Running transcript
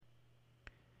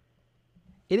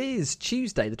It is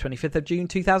Tuesday, the 25th of June,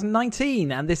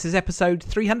 2019, and this is episode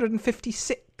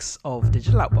 356 of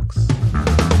Digital Outbox.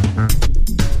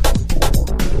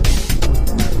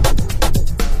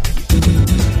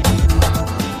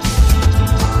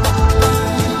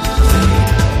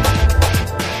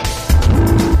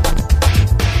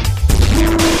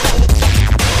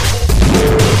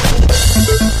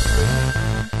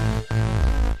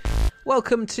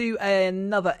 Welcome to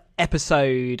another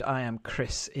episode. I am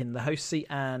Chris in the host seat,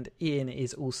 and Ian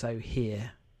is also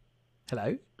here.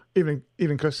 Hello. Evening,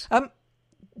 Chris.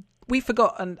 We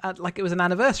forgot, like it was an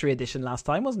anniversary edition last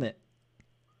time, wasn't it?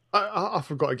 I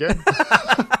forgot again.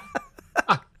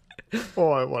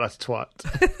 Oh, what a twat.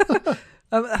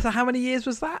 So how many years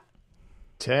was that?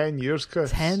 10 years,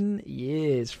 Chris. 10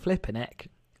 years. Flipping heck.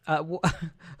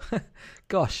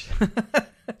 Gosh.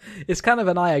 It's kind of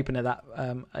an eye-opener, that.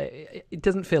 It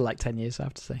doesn't feel like 10 years, I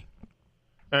have to say.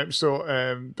 Big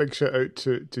shout out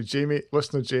to Jamie,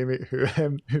 listener Jamie, who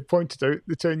pointed out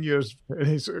the 10 years, and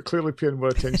he's clearly paying more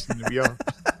attention than we are.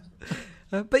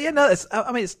 But yeah, no,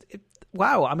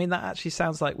 wow. I mean, that actually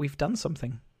sounds like we've done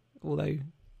something, although I'm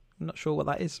not sure what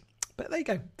that is. But there you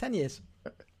go, 10 years.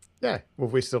 Yeah,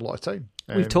 we've wasted a lot of time.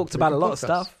 We've talked about a lot of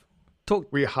stuff.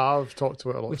 We have talked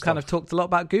about a lot of stuff. We've kind of talked a lot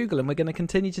about Google, and we're going to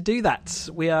continue to do that.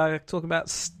 We are talking about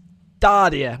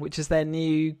Stadia, which is their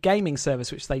new gaming service,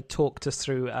 which they talked us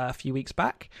through a few weeks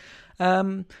back.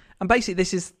 And basically,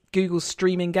 this is Google's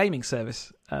streaming gaming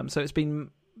service. So it's been...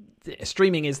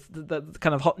 Streaming is the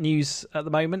kind of hot news at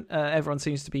the moment. Everyone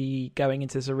seems to be going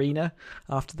into this arena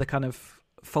after the kind of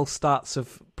false starts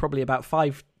of probably about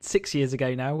 5-6 years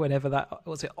ago now, whenever that...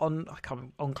 Was it on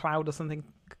cloud or something?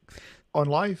 On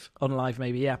live,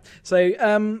 maybe, yeah.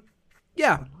 So,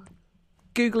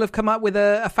 Google have come up with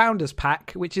a founders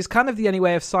pack, which is kind of the only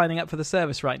way of signing up for the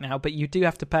service right now. But you do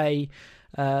have to pay.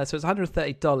 So it's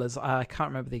 $130. I can't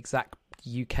remember the exact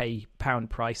UK pound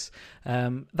price.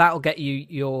 That'll get you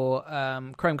your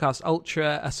Chromecast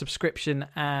Ultra, a subscription,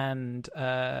 and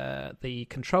the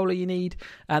controller you need.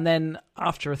 And then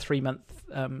after a 3-month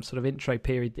sort of intro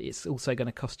period, it's also going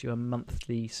to cost you a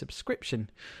monthly subscription.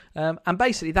 And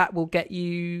basically that will get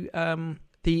you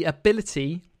the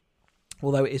ability,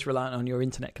 although it is reliant on your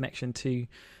internet connection, to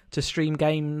stream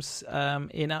games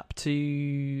in up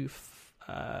to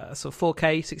sort of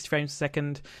 4K, 60 frames a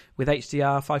second with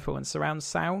HDR, 5.1 surround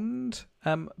sound.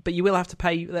 But you will have to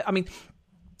pay. I mean,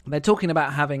 they're talking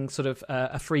about having sort of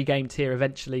a free game tier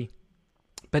eventually,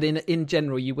 but in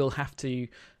general, you will have to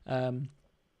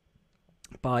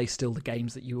buy still the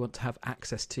games that you want to have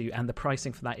access to, and the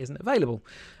pricing for that isn't available.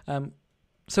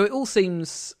 So it all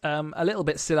seems a little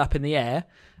bit still up in the air.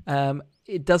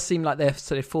 It does seem like they're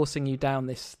sort of forcing you down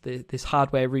this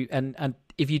hardware route, and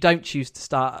if you don't choose to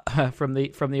start from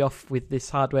the off with this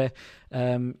hardware,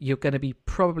 you're going to be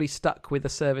probably stuck with a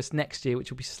service next year,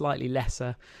 which will be slightly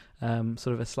lesser, sort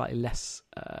of a slightly less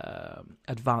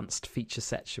advanced feature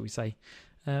set, shall we say?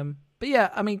 But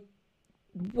yeah, I mean,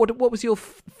 what was your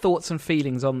thoughts and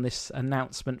feelings on this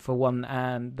announcement for one,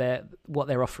 and what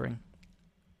they're offering?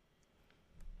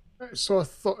 So I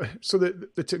thought,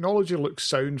 the technology looks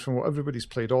sound from what everybody's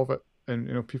played of it,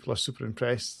 and people are super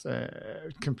impressed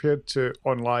compared to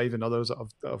OnLive and others that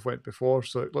have went before.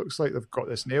 So it looks like they've got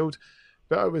this nailed.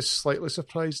 But I was slightly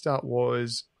surprised at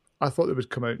was I thought they would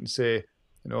come out and say,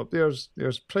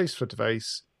 there's price for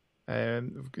device,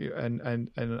 and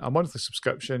a monthly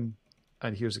subscription,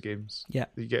 and here's the games that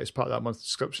you get as part of that monthly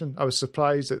subscription. I was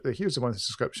surprised that here's the monthly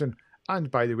subscription, and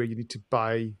by the way, you need to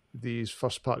buy these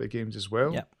first party games as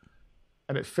well. Yeah.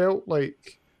 And it felt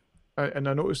like, and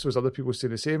I noticed there was other people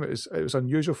saying the same, it was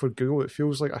unusual for Google. It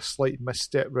feels like a slight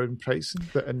misstep around pricing,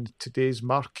 but in today's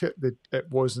market, it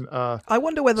wasn't a I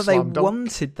wonder whether they slam dunk.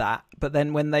 wanted that, but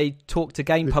then when they talk to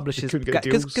game publishers,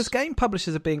 because game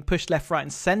publishers are being pushed left, right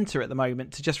and centre at the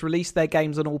moment to just release their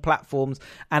games on all platforms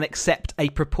and accept a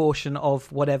proportion of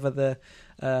whatever the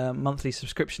monthly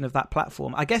subscription of that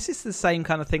platform. I guess it's the same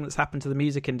kind of thing that's happened to the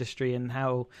music industry, and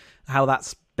how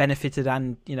that's benefited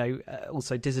and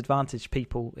also disadvantaged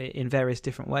people in various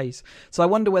different ways. So I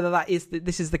wonder whether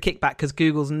this is the kickback, because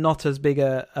Google's not as big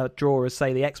a draw as,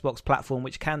 say, the Xbox platform,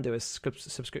 which can do a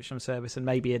subscription service and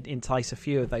maybe entice a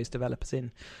few of those developers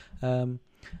in.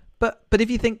 But if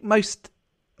you think most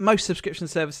subscription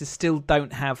services still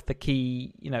don't have the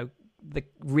key, the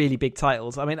really big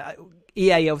titles. I mean,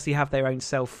 EA obviously have their own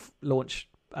self-launch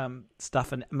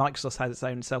stuff, and Microsoft has its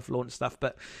own self-launch stuff,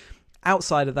 but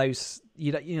outside of those,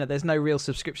 there's no real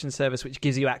subscription service which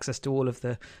gives you access to all of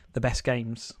the best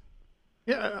games.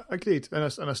 Yeah, agreed. And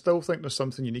I still think there's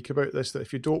something unique about this, that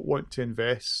if you don't want to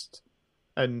invest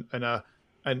in a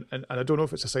and I don't know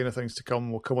if it's a sign of things to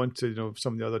come. We'll come on to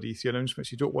some of the other E3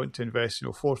 announcements. You don't want to invest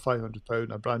 £400 or £500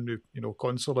 in a brand new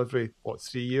console every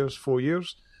 3 years, 4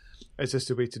 years. Is this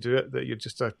the way to do it? That you're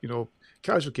just a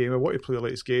casual gamer, want to play the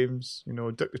latest games,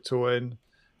 dip your toe in.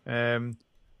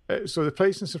 So the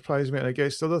pricing surprised me, and I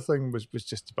guess the other thing was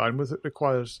just the bandwidth it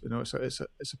requires.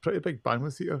 It's a pretty big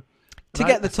bandwidth eater. To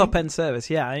get the top-end service,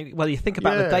 yeah. Well, you think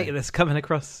about the data that's coming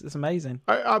across, it's amazing.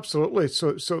 Absolutely.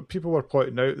 So people were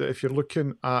pointing out that if you're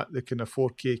looking at the kind of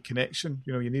 4K connection,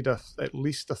 you need at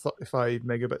least a 35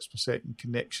 megabits per second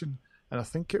connection. And I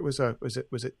think it was was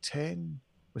it 10?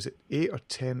 Was it 8 or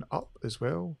 10 up as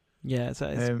well? Yeah, it's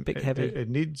big heavy.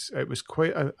 It was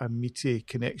quite a meaty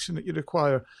connection that you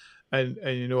require. And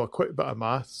a quick bit of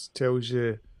maths tells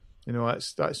you,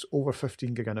 that's over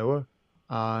 15 gig an hour.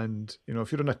 And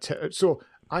if you're on so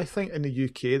I think in the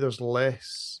UK there's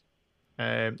less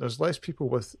people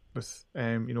with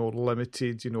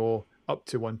limited up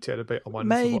to 1 terabyte a month.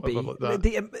 Maybe or like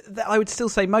that. I would still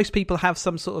say most people have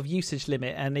some sort of usage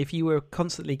limit, and if you were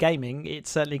constantly gaming, it's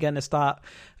certainly going to start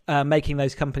making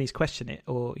those companies question it,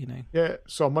 or Yeah,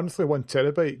 so a monthly 1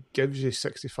 terabyte gives you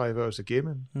 65 hours of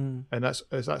gaming, and that's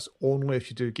only if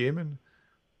you do gaming.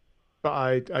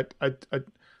 But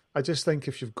I just think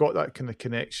if you've got that kind of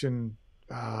connection,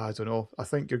 I don't know. I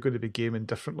think you're going to be gaming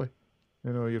differently.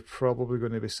 You're probably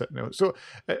going to be sitting out. So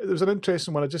there's an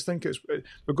interesting one. I just think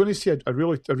we're going to see a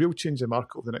real change in the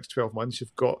market over the next 12 months.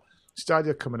 You've got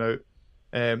Stadia coming out.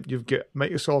 You've got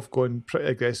Microsoft going pretty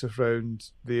aggressive around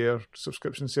their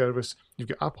subscription service. You've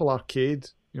got Apple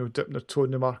Arcade, dipping their toe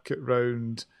in the market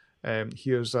round.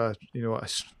 Here's a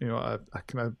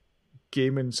kind of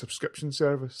gaming subscription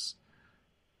service.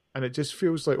 And it just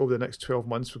feels like over the next 12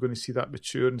 months, we're going to see that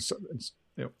mature, and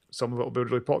some of it will be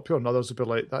really popular, and others will be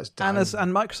like, that's dying. And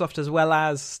Microsoft, as well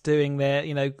as doing their,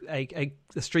 a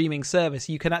streaming service,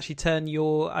 you can actually turn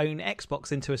your own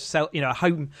Xbox into a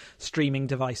home streaming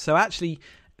device. So actually,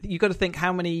 you've got to think,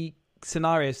 how many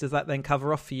scenarios does that then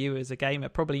cover off for you as a gamer?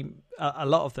 Probably a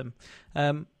lot of them.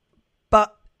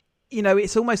 But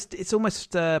it's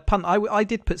almost punt. I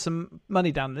did put some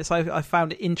money down on this. I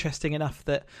found it interesting enough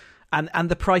that. And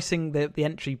the pricing, the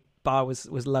entry bar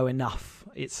was low enough.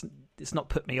 It's not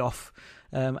put me off.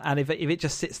 And if it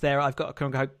just sits there, I've got a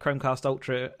Chromecast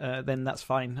Ultra, then that's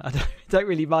fine. I don't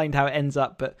really mind how it ends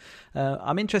up, but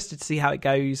I'm interested to see how it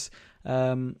goes.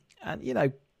 And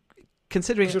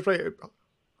considering it's right,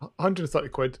 130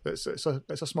 quid, it's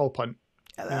a small punt.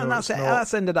 And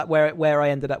that's ended up where I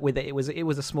ended up with it. It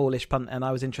was a smallish punt, and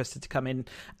I was interested to come in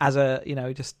as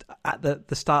just at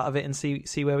the start of it and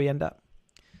see where we end up.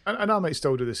 And I might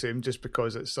still do the same, just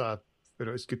because it's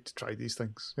it's good to try these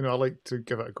things. I like to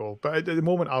give it a go. But at the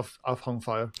moment, I've hung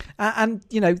fire. And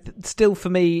still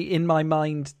for me, in my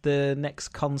mind, the next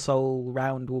console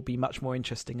round will be much more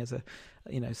interesting as a,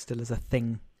 still as a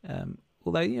thing.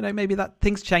 Although maybe that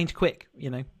things change quick.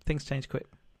 Things change quick.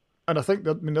 And I think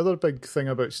that the other big thing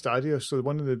about Stadia. So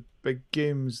one of the big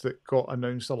games that got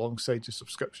announced alongside your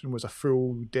subscription was a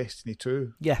full Destiny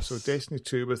 2. Yes. So Destiny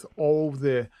 2 with all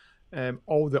the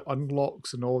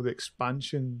unlocks and all the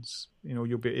expansions,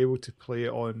 you'll be able to play it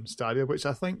on Stadia, which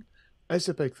I think is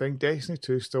a big thing. Destiny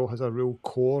 2 still has a real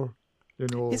core,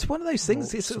 It's one of those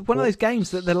things. It's support. One of those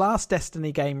games that the last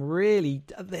Destiny game really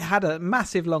had a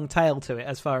massive long tail to it,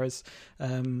 as far as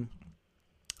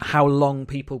how long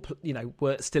people,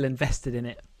 were still invested in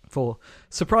it for.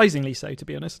 Surprisingly so, to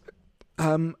be honest.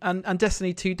 And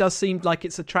Destiny 2 does seem like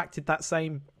it's attracted that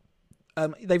same.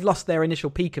 They've lost their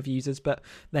initial peak of users, but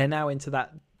they're now into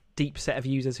that deep set of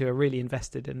users who are really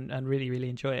invested and really, really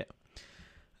enjoy it.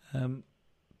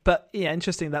 But yeah,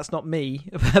 interesting. That's not me,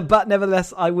 but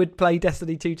nevertheless, I would play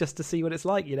Destiny 2 just to see what it's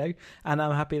like, and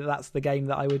I'm happy that that's the game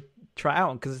that I would try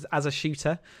out, because as a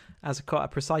shooter, quite a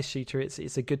precise shooter,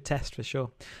 it's a good test for sure.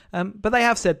 But they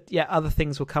have said, other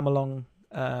things will come along.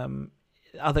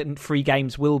 Other free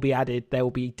games will be added. There will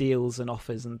be deals and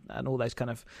offers and all those kind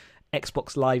of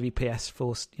Xbox Live EPS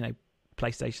for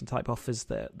PlayStation type offers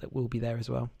that will be there as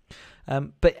well.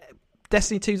 But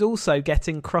Destiny 2 is also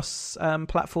getting cross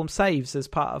platform saves as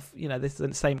part of this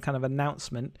same kind of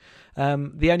announcement.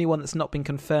 The only one that's not been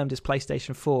confirmed is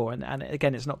PlayStation 4, and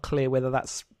again, it's not clear whether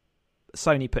that's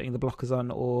Sony putting the blockers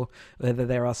on or whether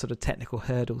there are sort of technical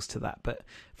hurdles to that. But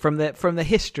from the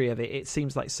history of it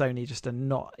seems like Sony just are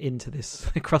not into this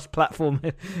cross platform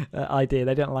idea.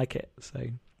 They don't like it. So.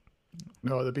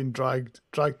 No, they've been dragged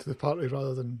to the party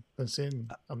rather than saying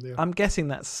I'm there. I'm guessing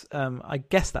that's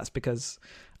because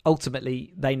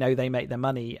ultimately they know they make their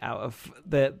money out of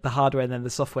the hardware and then the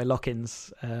software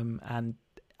lock-ins. And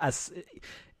as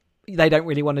they don't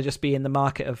really want to just be in the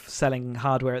market of selling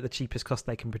hardware at the cheapest cost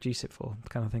they can produce it for,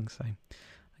 kind of thing. So I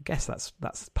guess that's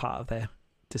part of their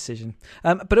decision.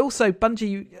 But also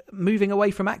Bungie moving away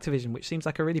from Activision, which seems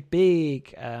like a really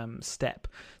big step.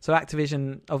 So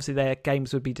Activision, obviously their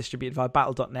games would be distributed via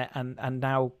Battle.net, and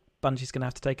now Bungie's going to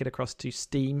have to take it across to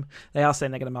Steam. They are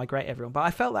saying they're going to migrate everyone, but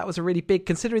I felt that was a really big,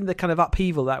 considering the kind of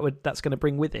upheaval that's going to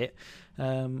bring with it.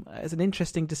 It's an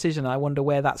interesting decision. I wonder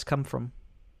where that's come from.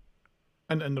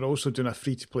 And they're also doing a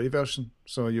free-to-play version.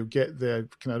 So you'll get the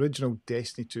kind of original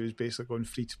Destiny 2 is basically going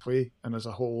free-to-play, and as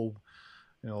a whole,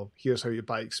 here's how you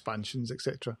buy expansions,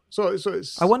 etc. So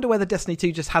it's... I wonder whether Destiny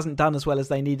 2 just hasn't done as well as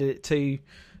they needed it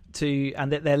to,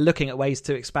 and that they're looking at ways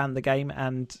to expand the game,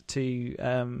 and to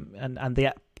and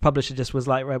the publisher just was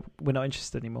like, we're not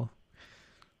interested anymore.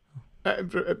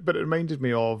 But it reminded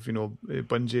me of,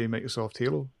 Bungie, Microsoft,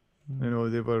 Halo.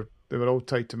 They were all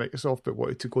tied to Microsoft, but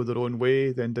wanted to go their own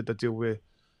way. Then did a deal with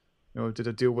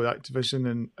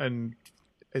Activision, and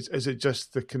is it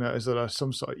just the kind of, is there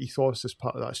some sort of ethos as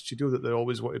part of that studio that they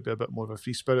always want to be a bit more of a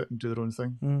free spirit and do their own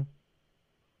thing?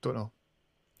 Don't know.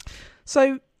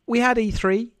 So we had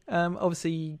E3,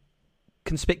 obviously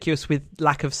conspicuous with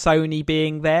lack of Sony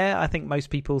being there. I think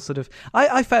most people sort of...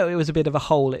 I felt it was a bit of a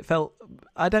hole.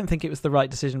 I don't think it was the right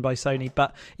decision by Sony,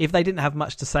 but if they didn't have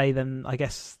much to say, then I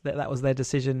guess that was their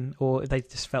decision, or they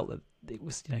just felt that it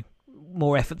was,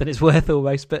 more effort than it's worth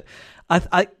almost. But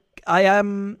I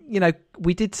am,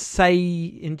 we did say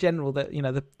in general that,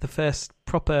 the first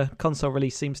proper console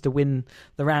release seems to win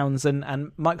the rounds, and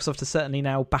Microsoft is certainly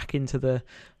now back into the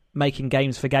making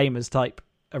games for gamers type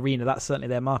arena. That's certainly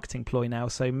their marketing ploy now.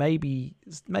 So maybe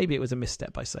it was a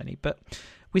misstep by Sony, but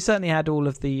we certainly had all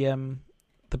of the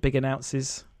big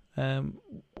announces.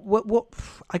 What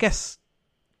I guess,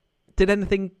 did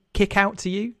anything kick out to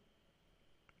you?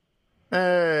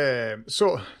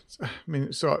 So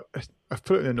I've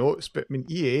put it in the notes, but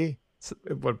EA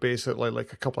were basically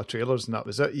like a couple of trailers and that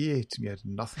was it. EA to me had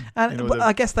nothing. And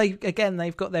I guess they've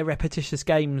got their repetitious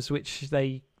games, which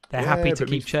they're happy to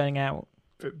keep churning out.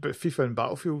 But FIFA and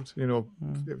Battlefield,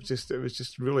 it was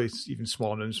just really even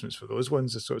small announcements for those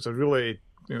ones. So it's a really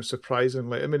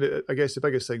surprising. I guess the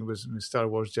biggest thing was Star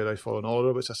Wars Jedi Fallen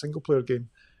Order, which is a single player game,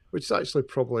 which is actually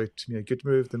probably to me a good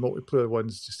move. The multiplayer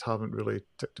ones just haven't really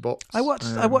ticked the box. I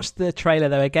watched the trailer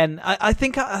though again. I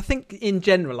think in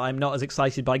general I'm not as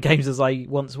excited by games as I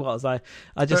once was. It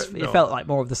felt like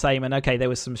more of the same. And okay, there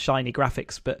was some shiny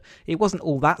graphics, but it wasn't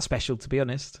all that special, to be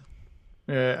honest.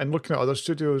 Yeah, and looking at other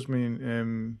studios,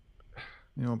 Bethesda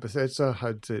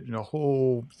had a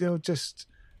whole, just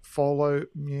Fallout.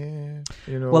 Yeah,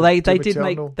 Well, they did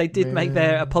make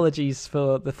their apologies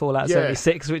for the Fallout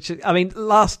 76, which I think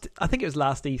it was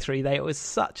last E3. It was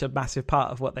such a massive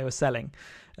part of what they were selling.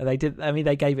 They did.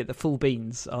 They gave it the full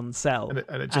beans on sell,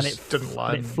 and it just didn't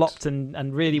land. And it flopped,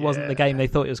 and really wasn't the game they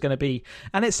thought it was going to be.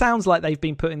 And it sounds like they've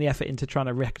been putting the effort into trying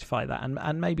to rectify that,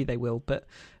 and maybe they will, but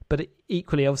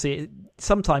equally, obviously,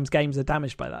 sometimes games are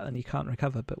damaged by that and you can't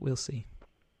recover, but we'll see.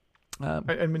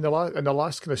 The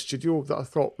last kind of studio that I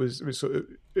thought was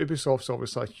Ubisoft's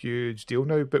obviously a huge deal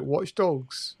now, but Watch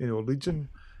Dogs, Legion,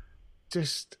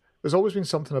 just there's always been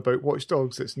something about Watch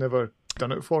Dogs that's never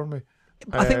done it for me.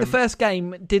 I think the first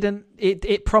game didn't.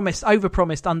 It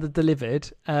overpromised,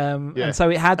 under-delivered, and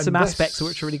so it had some aspects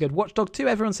which were really good. Watch Dogs 2,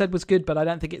 everyone said was good, but I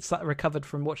don't think it's recovered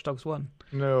from Watch Dogs 1.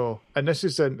 No, and this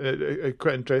is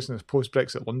quite interesting. It's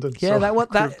post-Brexit London. Yeah,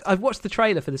 so. I've watched the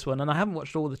trailer for this one, and I haven't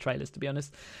watched all the trailers, to be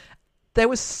honest. There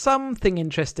was something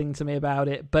interesting to me about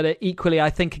it, but equally,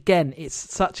 I think again,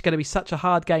 it's going to be such a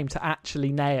hard game to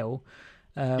actually nail,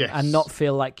 and not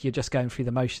feel like you're just going through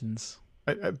the motions.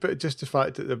 But just the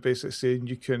fact that they're basically saying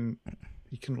you can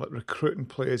like recruit and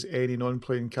play as any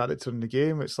non-playing character in the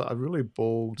game, it's like a really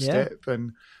bold step,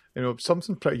 and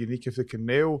something pretty unique if they can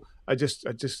nail. I just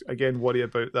again worry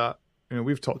about that.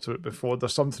 We've talked about it before.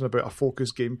 There's something about a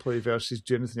focused gameplay versus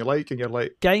do anything you like, and you're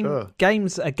like,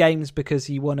 games are games because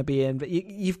you want to be in, but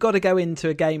you've got to go into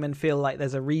a game and feel like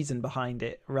there's a reason behind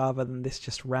it, rather than this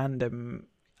just random.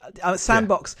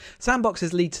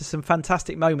 Sandboxes lead to some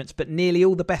fantastic moments, but nearly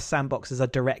all the best sandboxes are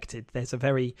directed. There's a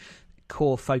very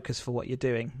core focus for what you're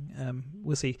doing.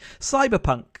 We'll see.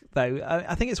 Cyberpunk, though,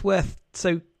 I think it's worth...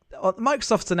 So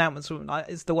Microsoft's announcement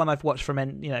is the one I've watched from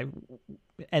end to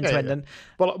end. And,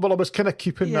 well, I was kind of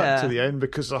keeping that to the end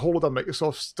because the whole of the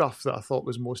Microsoft stuff that I thought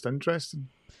was most interesting.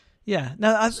 Yeah,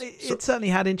 no, it certainly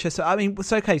had interest.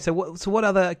 So what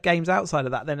other games outside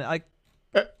of that then?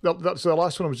 So the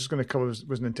last one I was just going to cover was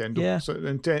Nintendo. Yeah. So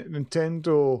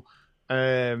Nintendo,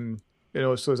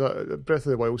 so there's a Breath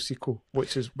of the Wild sequel,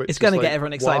 which is it's going to get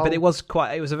everyone excited, but it was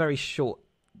a very short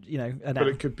But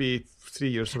it could be 3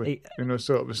 years away.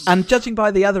 So it was. And judging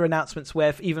by the other announcements,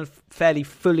 where even fairly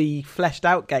fully fleshed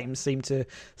out games seem to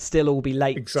still all be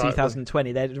late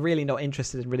 2020, they're really not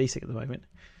interested in releasing at the moment.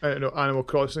 Animal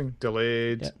Crossing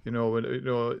delayed.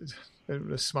 Yeah.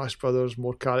 Smash Brothers,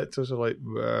 more characters are like.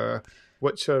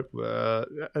 Witcher,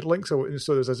 Link's Awakening.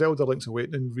 So there's a Zelda Link's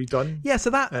Awakening redone. Yeah, so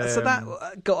that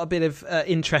got a bit of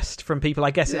interest from people.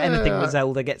 I guess anything with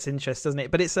Zelda gets interest, doesn't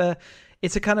it? But it's a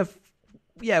kind of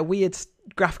weird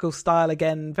graphical style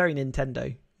again, very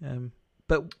Nintendo.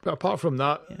 But apart from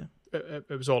that,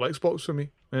 it was all Xbox for me.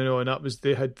 And that was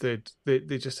they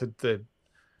just had the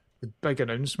big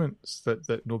announcements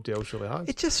that nobody else really has.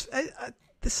 It just.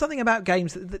 There's something about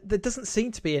games that there doesn't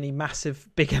seem to be any massive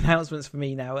big announcements for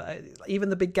me now. Even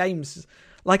the big games,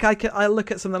 like I look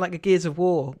at something like a Gears of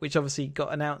War, which obviously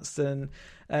got announced, and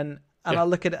I'll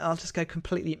look at it, and I'll just go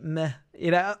completely meh.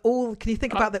 Can you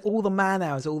think about all the man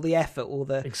hours, all the effort, all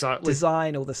the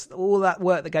design, all that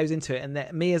work that goes into it, and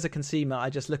that me as a consumer,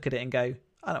 I just look at it and go,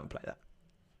 I don't want to play that.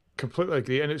 Completely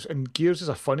agree, and Gears is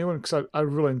a funny one because I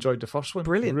really enjoyed the first one.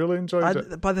 Brilliant, really enjoyed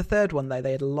it. By the third one,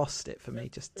 they had lost it for me.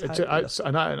 It just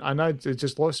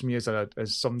lost me as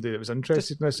somebody that was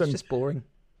interested in this. It's just boring. I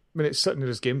mean, it's sitting there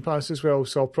as Game Pass as well,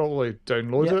 so I'll probably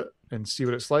download it and see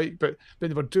what it's like. But they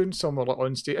were doing somewhere like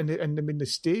on stage, and the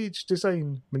stage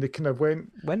design, they kind of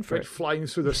went flying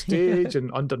through the stage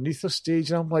and underneath the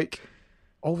stage, and I'm like,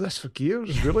 all this for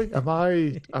Gears, really? Am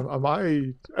I?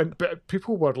 But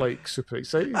people were like super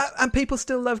excited, and people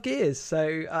still love Gears.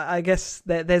 So I guess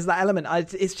there's that element.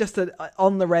 It's just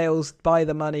on the rails, by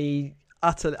the money.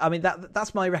 Utter. I mean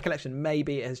that's my recollection.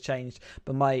 Maybe it has changed,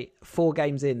 but my 4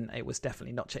 games in, it was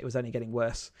definitely not. It was only getting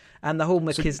worse, and the whole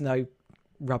Machisno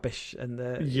rubbish and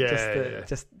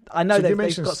I know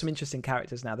they've got some interesting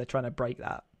characters now. They're trying to break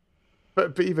that.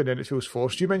 But even then, it feels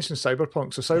forced. You mentioned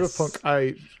Cyberpunk. So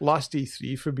Cyberpunk, last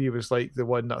E3 for me was like the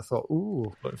one that I thought,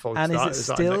 ooh, looking forward to that. And is it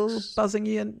still buzzing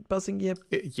you?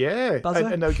 Yeah.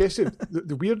 And I guess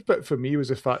the weird bit for me was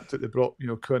the fact that they brought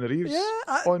Keanu Reeves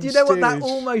on do you know stage.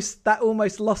 What? That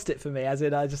almost lost it for me. As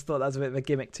in, I just thought that was a bit of a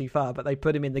gimmick too far. But they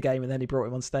put him in the game and then he brought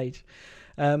him on stage.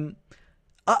 I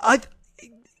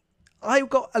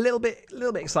got a little bit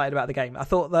excited about the game. I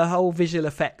thought the whole visual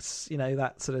effects,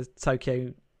 that sort of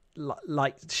Tokyo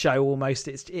light show almost,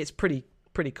 it's pretty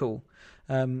cool.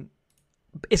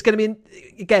 It's going to be,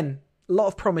 again, a lot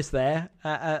of promise there.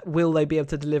 Will they be able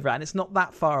to deliver it? And it's not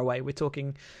that far away. We're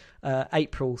talking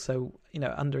April, so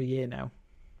under a year now.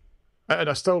 And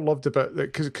I still loved a bit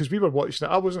because we were watching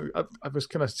it. I was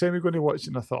kind of semi going to watch it,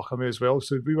 and I thought I may as well.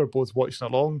 So we were both watching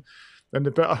along. And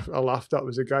the bit I laughed at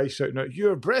was a guy shouting out,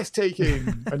 "You're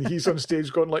breathtaking," and he's on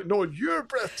stage going like, "No, you're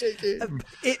breathtaking."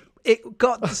 It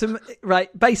got some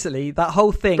right. Basically, that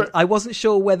whole thing. But I wasn't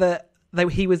sure whether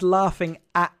he was laughing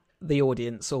at the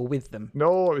audience or with them.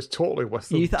 No, it was totally with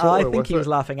them. I think he was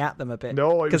laughing at them a bit.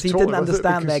 No, because he didn't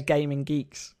understand their gaming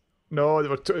geeks. No, they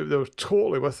were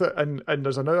totally with it. And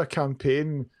there's another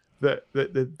campaign that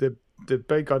the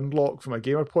big unlock for my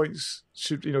gamer points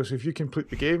should, so if you complete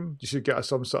the game, you should get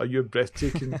some sort of "you're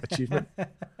breathtaking" achievement.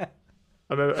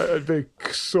 And it'd be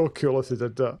so cool if they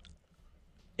did that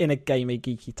in a gamey,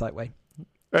 geeky type way.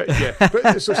 Yeah,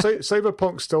 but so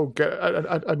Cyberpunk still get.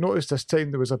 I noticed this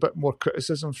time there was a bit more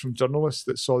criticism from journalists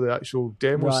that saw the actual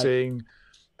demo saying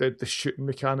that the shooting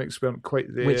mechanics weren't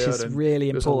quite there, which is really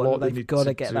important. They've got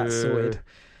to get that sorted.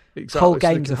 Exactly. Whole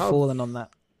games have fallen on that.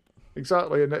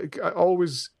 Exactly, and I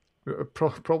always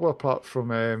probably apart from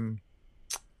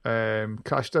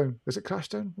Crashdown. Is it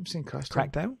Crashdown? I'm saying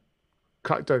Crashdown.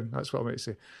 Crackdown. That's what I meant to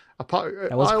say. I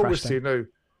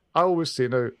always say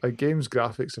now, a game's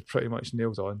graphics are pretty much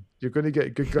nailed on. You're going to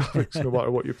get good graphics no matter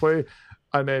what you play.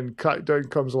 And then Crackdown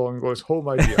comes along and goes, "Oh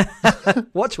my dear,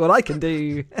 watch what I can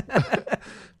do."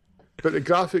 But the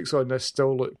graphics on this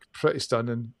still look pretty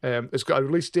stunning. It's got a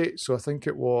release date, so I think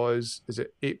is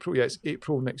it April? Yeah, it's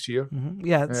April next year. Mm-hmm.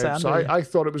 Yeah, so I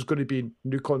thought it was going to be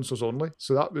new consoles only,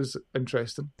 so that was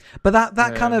interesting. But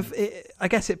that kind of, I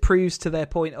guess it proves to their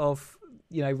point of,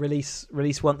 release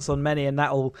once on many, and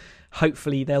that'll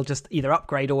hopefully they'll just either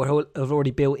upgrade or have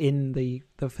already built in the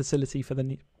facility for the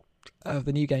new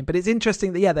game. But it's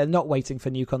interesting that they're not waiting for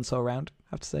new console round, I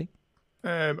have to say.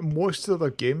 Most of the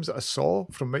other games that I saw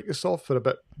from Microsoft were a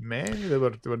bit meh. There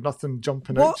were nothing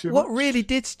jumping out too much. What really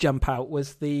did jump out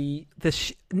was the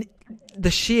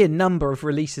sheer number of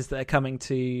releases that are coming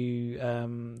to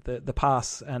the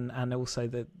pass and also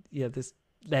their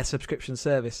subscription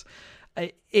service.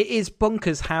 It is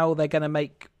bonkers how they're going to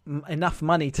make enough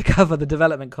money to cover the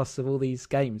development costs of all these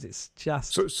games. It's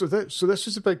just so this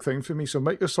is a big thing for me. So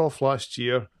Microsoft last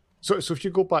year So if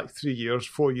you go back 3 years,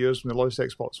 4 years when they launched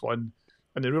Xbox One,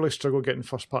 and they really struggled getting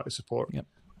first-party support, yep.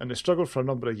 and they struggled for a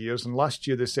number of years, and last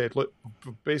year they said, look,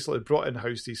 we've basically brought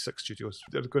in-house these 6 studios.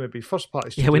 They're going to be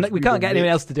first-party studios. Yeah, we can't get anyone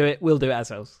else to do it. We'll do it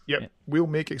ourselves. Yep. Yeah. We'll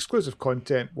make exclusive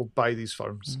content. We'll buy these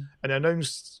firms. And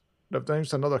they've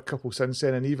announced another couple since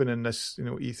then, and even in this,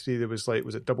 E3, there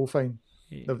was it Double Fine?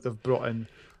 Yeah. They've brought in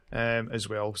as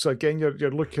well. So again,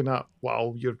 you're looking at,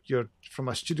 wow, you're from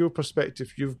a studio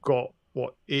perspective, you've got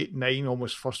 8, 9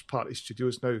 almost first-party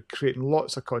studios now creating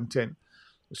lots of content.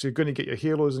 So you're going to get your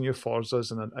Halos and your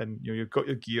Forzas, and you've got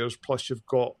your Gears, plus you've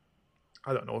got,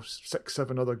 I don't know, 6,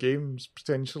 7 other games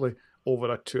potentially over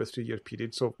a 2 or 3 year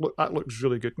period. So look, that looks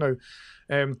really good now.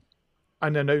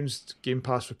 And announced Game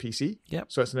Pass for PC. Yep.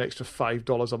 So it's an extra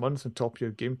 $5 a month on top of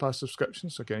your Game Pass subscription.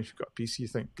 So again, if you've got a PC, you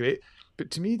think great.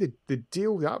 But to me, the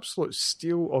deal, the absolute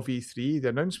steal of E3, the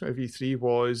announcement of E3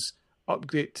 was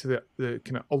upgrade to the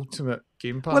kind of ultimate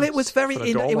Game Pass. Well, it was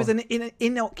it was an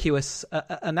innocuous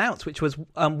announce, which was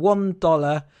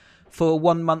 $1 for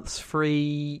 1 month's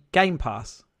free Game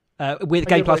Pass. With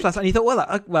Game Pass Plus, and you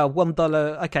thought, well,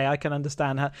 $1, okay, I can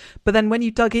understand how. But then when you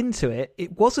dug into it,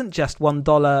 it wasn't just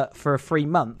 $1 for a free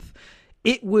month.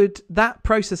 That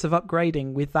process of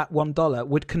upgrading with that $1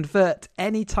 would convert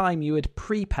any time you had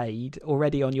prepaid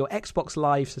already on your Xbox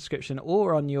Live subscription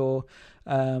or on your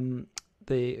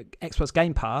the Xbox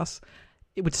Game Pass.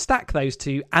 It would stack those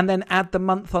two and then add the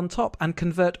month on top and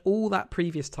convert all that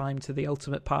previous time to the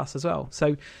Ultimate Pass as well.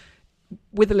 So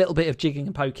with a little bit of jigging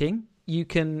and poking, you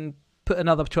can put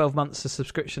another 12 months of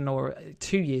subscription or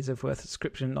 2 years of worth of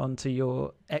subscription onto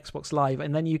your Xbox Live,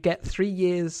 and then you get 3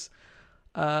 years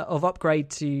of upgrade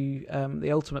to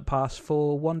the Ultimate Pass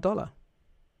for $1.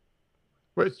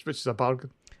 Which is a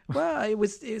bargain. Well, it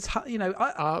was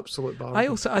absolute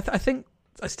bargain.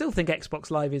 I still think Xbox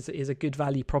Live is a good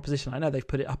value proposition. I know they've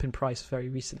put it up in price very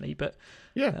recently, but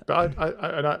but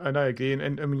I agree.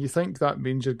 And when you think that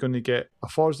means you're going to get a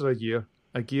Forza a year,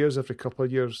 a Gears every couple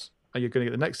of years, and you're going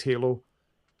to get the next Halo,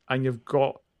 and you've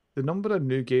got the number of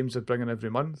new games they're bringing every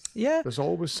month. Yeah, there's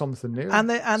always something new. And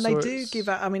they do give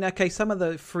out. I mean, okay, some of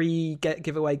the free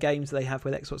giveaway games they have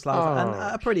with Xbox Live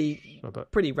are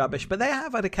pretty rubbish, but they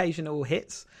have had occasional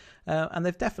hits, and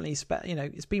they've definitely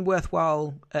it's been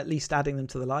worthwhile at least adding them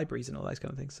to the libraries and all those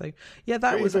kind of things. So yeah,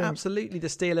 that was absolutely the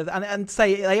steal of, and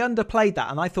say they underplayed that,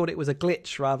 and I thought it was a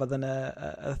glitch rather than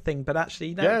a thing, but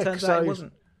actually no, it turns out it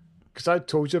wasn't. Because I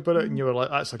told you about it and you were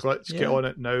like, that's a glitch, get on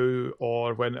it now,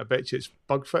 or when I bet you it's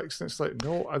bug fixed, and it's like,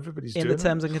 no, everybody's doing it. In the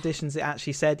terms and conditions, it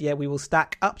actually said, we will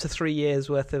stack up to 3 years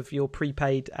worth of your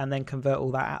prepaid and then convert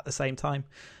all that at the same time.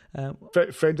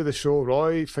 Friend of the show,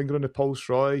 Roy, finger on the pulse,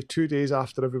 Roy, 2 days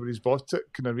after everybody's bought it,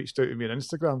 kind of reached out to me on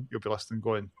Instagram. You'll be listening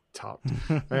going, tapped.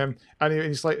 And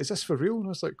he's like, is this for real? And I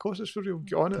was like, of course it's for real,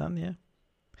 get on it. Done, yeah.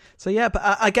 So yeah, but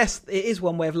I guess it is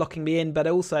one way of locking me in, but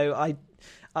also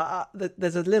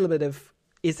there's a little bit of,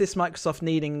 is this Microsoft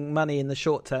needing money in the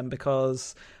short term?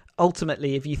 Because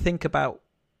ultimately, if you think about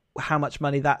how much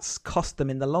money that's cost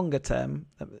them in the longer term,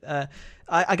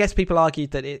 I guess people argued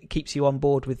that it keeps you on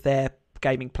board with their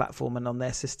gaming platform and on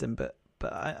their system, but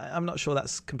I'm not sure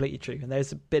that's completely true. And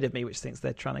there's a bit of me which thinks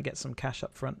they're trying to get some cash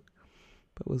up front.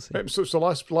 But we'll see. So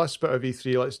last bit of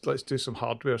E3, let's do some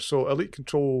hardware. So Elite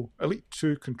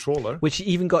 2 controller, which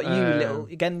even got you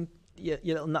your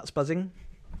little nuts buzzing.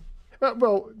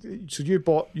 Well, so you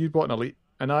bought an Elite,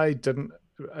 and I didn't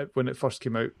when it first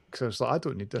came out because I was like, I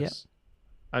don't need this,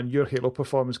 and your Halo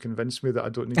performance convinced me that I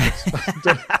don't need this.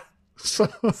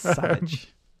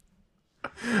 Savage.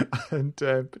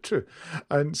 But true,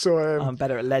 and so I'm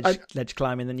better at ledge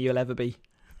climbing than you'll ever be.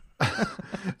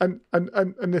 and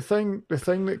the thing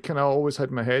that kind of always had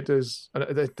in my head is, and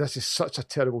this is such a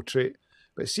terrible trait,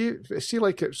 but see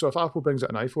like it. So if Apple brings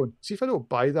out an iPhone, see if I don't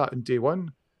buy that in day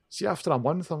one. See, after a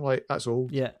month, I'm like, that's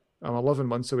old. Yeah. I'm 11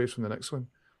 months away from the next one.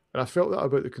 And I felt that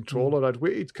about the controller. I'd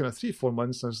waited kind of 3-4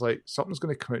 months, and I was like, something's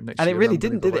going to come out next year. And it really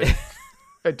didn't, did it?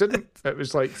 It didn't. It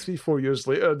was like 3-4 years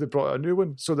later, they brought out a new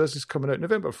one. So this is coming out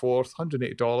November 4th,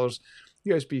 $180,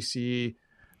 USB-C,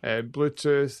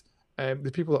 Bluetooth.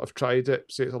 The people that have tried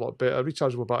it say it's a lot better.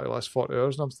 Rechargeable battery lasts 40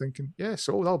 hours, and I'm thinking,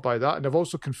 so I'll buy that. And they've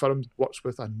also confirmed works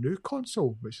with a new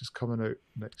console, which is coming out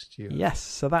next year. Yes,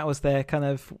 so that was their kind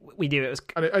of, we knew it was.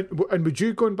 And would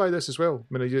you go and buy this as well?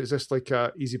 I mean, is this like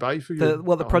a easy buy for you?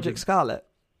 The Project Scarlet?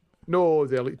 No,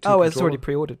 the Elite 2 controller. It's already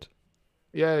pre-ordered.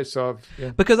 Yeah, so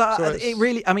because it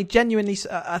really, I mean, genuinely,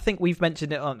 I think we've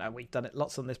mentioned it. Oh no, we've done it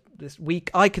lots on this week.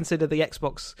 I consider the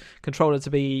Xbox controller to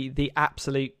be the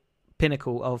absolute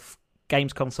pinnacle of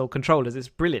games console controllers. It's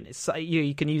brilliant. It's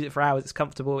you can use it for hours. It's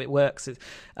comfortable. It works.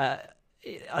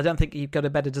 I don't think you've got a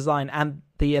better design, and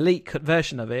the Elite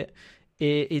version of it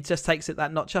just takes it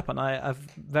that notch up. And I've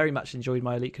very much enjoyed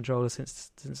my Elite controller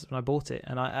since when I bought it,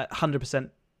 and I 100%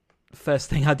 first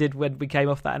thing I did when we came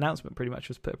off that announcement pretty much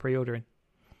was put a pre-order in.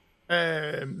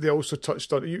 They also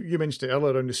touched on, you mentioned it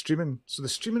earlier, around the streaming. So the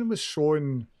streaming was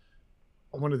shown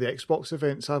on one of the Xbox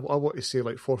events, I want to say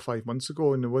like 4 or 5 months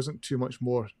ago, and there wasn't too much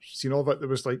more seen of it. There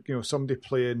was like, somebody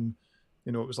playing,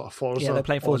 it was like a Forza. Yeah, they're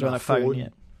playing Forza on their phone.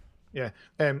 Yeah.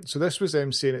 So this was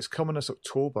them saying it's coming this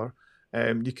October.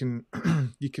 You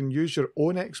can use your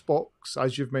own Xbox,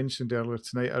 as you've mentioned earlier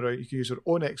tonight. You can use your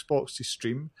own Xbox to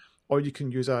stream, or you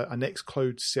can use an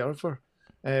xCloud server.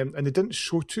 And they didn't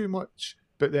show too much.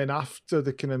 But then after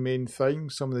the kind of main thing,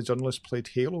 some of the journalists played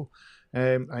Halo.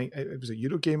 I think it was a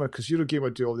Eurogamer, because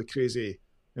Eurogamer do all the crazy,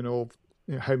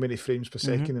 how many frames per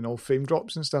second and all frame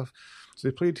drops and stuff. So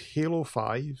they played Halo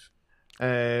 5.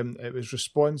 It was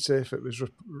responsive. It was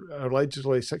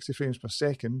allegedly 60 frames per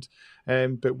second.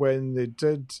 But when they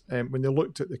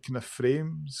looked at the kind of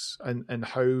frames and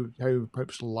how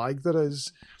much lag there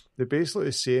is, they're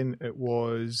basically saying it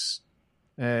was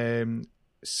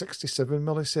 67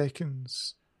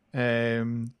 milliseconds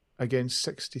against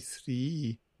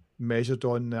 63 measured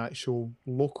on the actual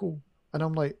local. And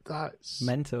I'm like, that's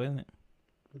mental, isn't it?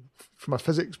 From a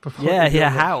physics point of view.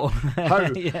 How?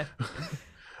 Yeah.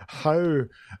 How?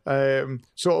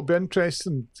 So it'll be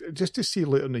interesting just to see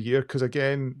later in the year, because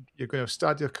again, you're going to have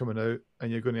Stadia coming out,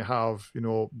 and you're going to have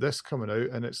this coming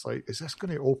out, and it's like, is this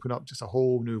going to open up just a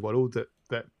whole new world that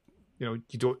you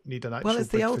don't need an actual? Well, it's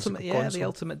the ultimate, the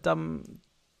ultimate dumb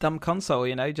console.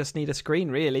 Just need a screen.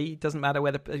 Really, it doesn't matter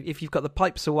if you've got the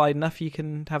pipes are wide enough, you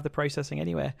can have the processing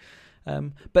anywhere.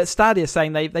 But Stadia is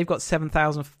saying they've got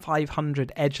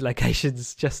 7,500 edge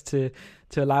locations just to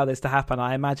allow this to happen.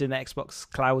 I imagine Xbox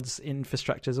Cloud's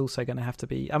infrastructure is also going to have to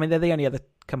be. I mean, they're the only other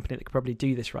company that could probably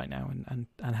do this right now and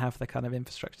have the kind of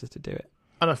infrastructure to do it.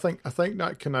 And I think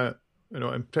that kind of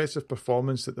impressive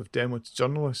performance that they've demoed to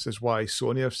journalists is why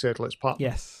Sony have said let's partner.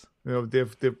 Yes.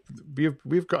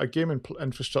 We've got a gaming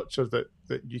infrastructure that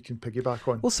you can piggyback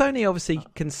on. Well, Sony obviously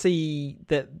can see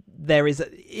that there is,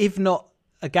 if not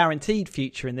a guaranteed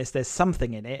future in this, there's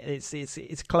something in it.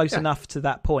 It's close enough to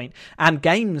that point. And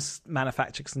games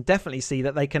manufacturers can definitely see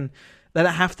that they don't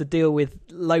have to deal with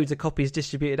loads of copies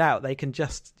distributed out. They can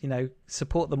just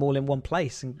support them all in one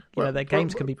place, and their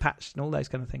games can be patched and all those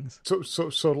kind of things. So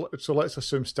let's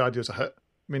assume Stadia's a hit.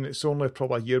 I mean, it's only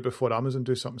probably a year before Amazon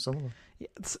do something similar. Yeah,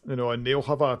 and they'll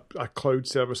have a cloud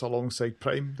service alongside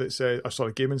Prime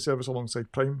gaming service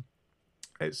alongside Prime.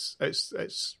 It's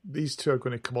these two are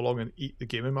going to come along and eat the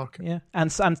gaming market. Yeah,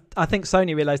 and I think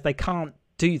Sony realised they can't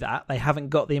do that. They haven't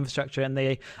got the infrastructure, and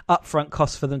the upfront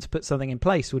cost for them to put something in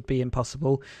place would be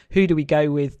impossible. Who do we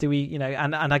go with? Do we,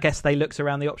 and I guess they looked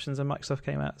around the options, and Microsoft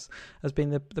came out as being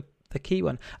the key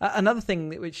one. Another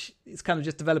thing which is kind of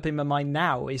just developing in my mind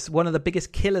now is one of the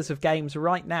biggest killers of games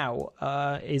right now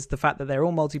is the fact that they're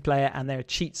all multiplayer and there are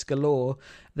cheats galore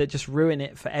that just ruin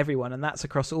it for everyone, and that's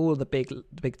across all of the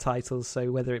big titles.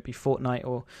 So whether it be Fortnite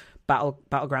or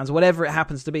Battlegrounds, whatever it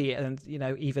happens to be, and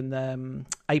even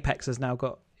Apex has now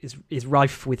got is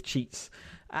rife with cheats.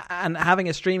 And having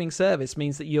a streaming service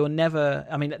means that you're never.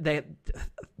 I mean,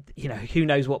 who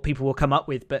knows what people will come up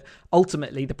with, but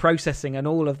ultimately the processing and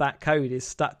all of that code is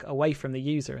stuck away from the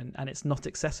user, and it's not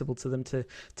accessible to them to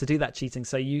do that cheating.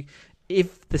 So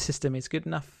if the system is good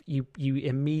enough, you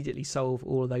immediately solve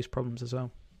all of those problems as well.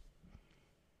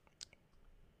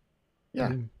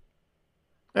 Yeah.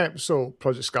 So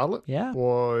Project Scarlet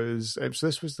was so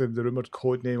this was the rumoured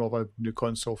code name of a new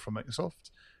console from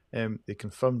Microsoft. They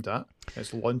confirmed that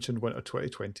it's launching winter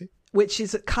 2020, which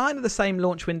is kind of the same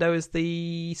launch window as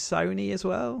the Sony as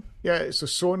well. Yeah, so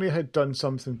Sony had done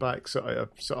something back sort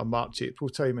of March, April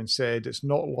time, and said it's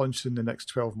not launching in the next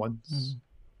 12 months.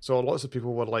 So lots of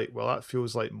people were like, well, that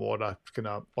feels like more a kind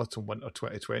of autumn winter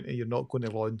 2020. You're not going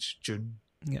to launch June,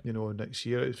 next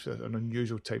year. It's an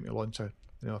unusual time to launch a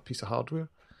piece of hardware.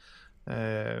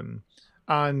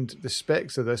 And the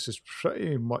specs of this is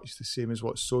pretty much the same as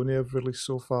what Sony have released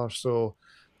so far. So,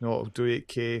 it'll do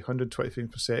 8K, 120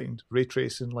 frames per second, ray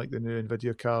tracing like the new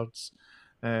NVIDIA cards,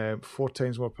 4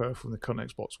 times more powerful than the current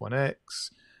Xbox One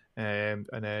X, and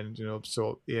then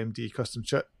so AMD custom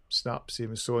chip, Snap,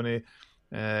 same as Sony,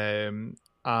 and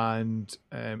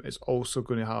it's also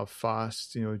going to have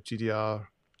fast,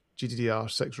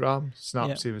 GDDR6 RAM,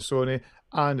 Snap, same as Sony,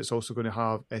 and it's also going to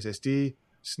have SSD,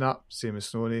 Snap, same as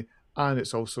Sony. And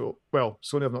it's also,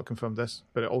 Sony have not confirmed this,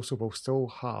 but it also will still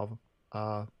have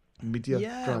a media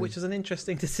drive. Which is an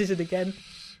interesting decision again.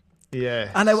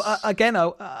 Yeah. And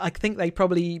I think they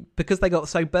probably, because they got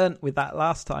so burnt with that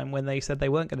last time when they said they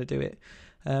weren't going to do it,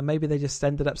 maybe they just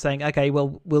ended up saying, okay,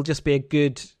 well, we'll just be a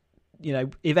good,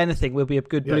 if anything, we'll be a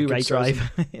good Blu-ray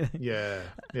drive. Yeah.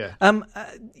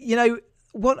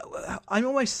 What I'm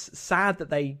almost sad that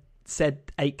they said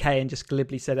 8K and just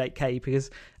glibly said 8K, because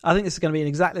I think this is going to be in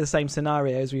exactly the same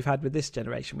scenario as we've had with this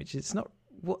generation, which is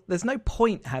there's no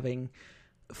point having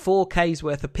 4K's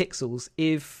worth of pixels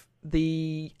if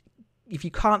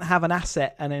you can't have an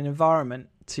asset and an environment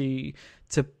to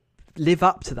live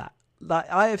up to that. Like,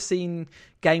 I have seen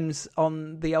games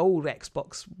on the old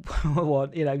Xbox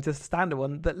one, the standard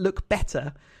one, that look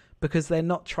better because they're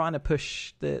not trying to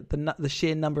push the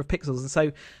sheer number of pixels. And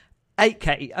so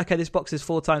 8K, okay, this box is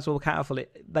 4 times more powerful.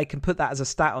 They can put that as a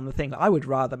stat on the thing. I would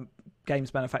rather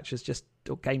games manufacturers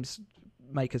or games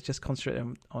makers just concentrate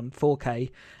on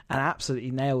 4K and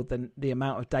absolutely nail the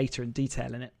amount of data and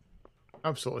detail in it.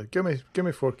 Absolutely. Give me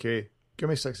 4K. Give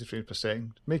me 60 frames per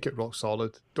second. Make it rock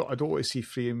solid. I don't want to see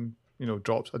frame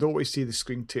drops. I don't want to see the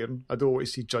screen tearing. I don't want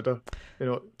to see judder.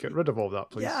 Get rid of all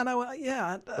that, please. Yeah, I know.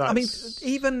 Yeah, I mean,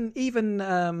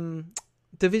 even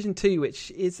Division 2, which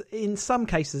is in some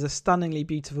cases a stunningly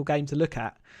beautiful game to look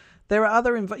at. There are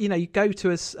other, you go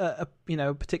to a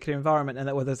particular environment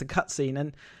and where there's a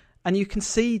cutscene and you can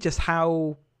see just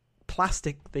how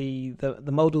plastic the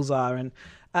models are, and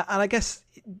I guess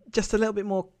just a little bit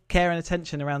more care and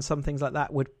attention around some things like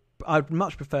that I'd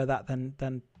much prefer that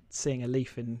than seeing a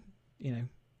leaf in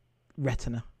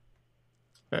Retina.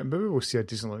 Maybe we'll see a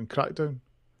decent looking Crackdown.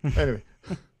 Anyway.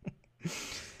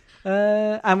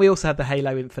 And we also had the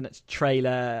Halo Infinite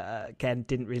trailer. Again,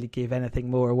 didn't really give anything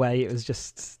more away. It was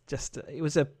just it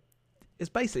was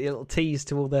basically a little tease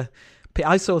to all the.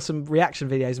 I saw some reaction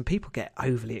videos and people get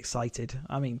overly excited.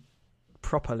 I mean,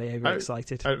 properly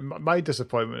overexcited. My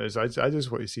disappointment is I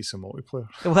just want to see some multiplayer.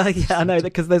 Well, yeah, I know,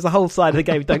 because there's a whole side of the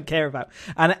game we don't care about,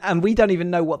 and we don't even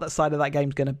know what that side of that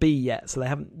game's going to be yet. So they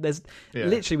haven't.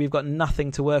 Literally, we've got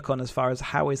nothing to work on as far as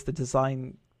how is the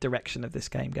design direction of this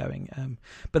game going.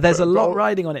 But there's a lot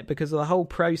riding on it because of the whole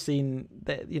pro scene.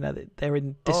 That they're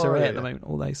in disarray at the moment.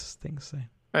 All those things. So.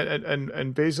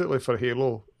 And basically for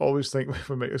Halo, always think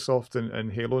for Microsoft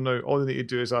and Halo now, all they need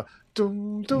to do is a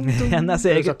dum dum dum, and that's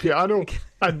it. There's a piano,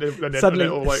 and then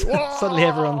suddenly, suddenly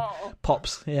everyone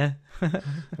pops. Yeah.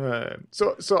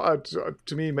 So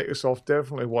to me, Microsoft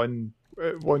definitely won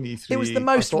E3. It was the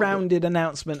most rounded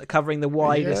announcement covering the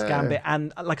widest gambit,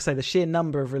 and like I say, the sheer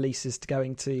number of releases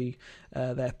going to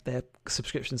their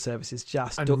subscription services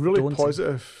just really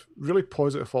daunting. really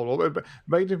positive follow up. It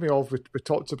reminded me of we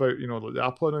talked about like the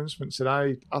Apple announcements, and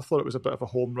I thought it was a bit of a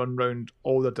home run round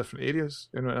all the different areas.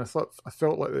 And I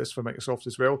felt like this for Microsoft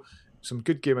as well. Some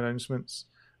good game announcements.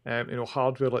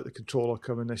 Hardware like the controller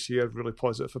coming this year, really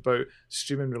positive about.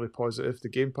 Streaming, really positive. The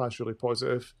Game Pass, really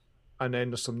positive. And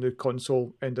then there's some new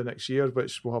console end of next year,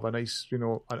 which will have a nice,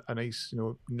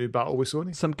 new battle with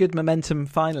Sony. Some good momentum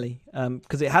finally,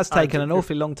 because it has taken an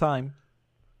awfully long time.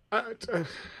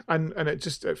 And it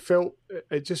just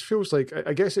feels like,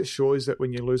 I guess it shows that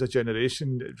when you lose a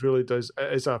generation, it really does.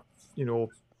 It is a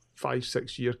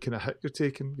 5-6 year kind of hit you're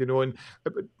taking, And I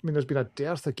mean, there's been a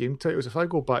dearth of game titles. If I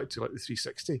go back to like the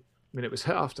 360. I mean, it was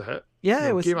hit after hit. Yeah,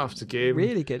 it was game after game.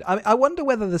 Really good. I wonder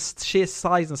whether the sheer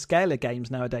size and scale of games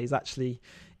nowadays actually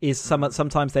is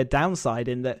sometimes their downside,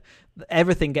 in that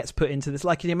everything gets put into this.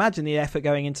 Like, can you imagine the effort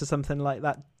going into something like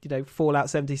that? Fallout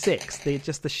 76.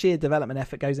 The sheer development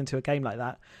effort goes into a game like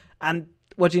that, and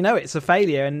what do you know? It's a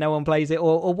failure, and no one plays it.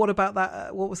 Or what about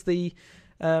that? What was the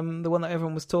one that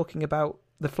everyone was talking about?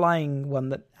 The flying one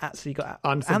that actually got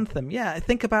Anthem. Yeah,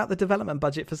 think about the development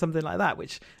budget for something like that,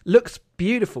 which looks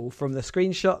beautiful from the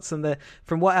screenshots and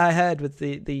from what I heard with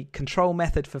the control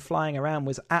method for flying around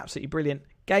was absolutely brilliant.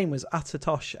 Game was utter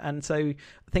tosh, and so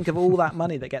think of all that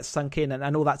money that gets sunk in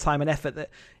and all that time and effort that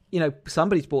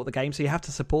somebody's bought the game, so you have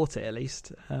to support it at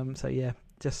least. So yeah,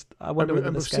 just I wonder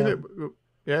whether the scale.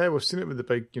 We've seen it with the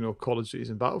big, Call of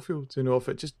Duties and Battlefield. If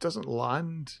it just doesn't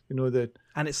land,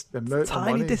 and it's the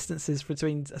tiny distances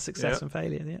between a success and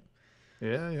failure.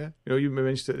 Yeah. You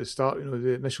mentioned at the start,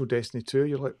 the initial Destiny 2.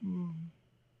 You're like,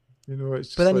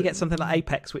 it's. But then you get something like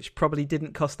Apex, which probably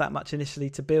didn't cost that much initially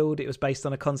to build. It was based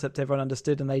on a concept everyone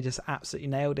understood, and they just absolutely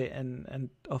nailed it, and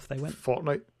off they went.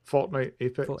 Fortnite,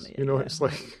 Apex. It's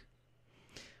like.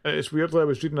 It's weird. I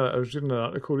was reading an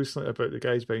article recently about the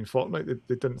guys behind Fortnite.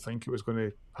 They didn't think it was going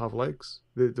to have legs.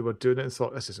 They were doing it and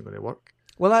thought this isn't going to work.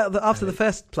 Well, after the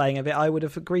first playing of it, I would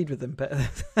have agreed with them,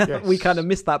 but we kind of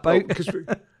missed that boat.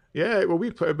 Yeah, well,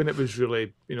 we put it when it was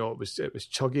really, it was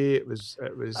chuggy. It was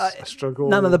a struggle.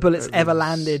 None of the bullets ever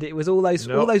landed. It was all those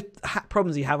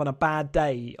problems you have on a bad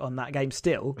day on that game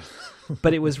still,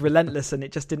 but it was relentless and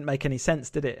it just didn't make any sense,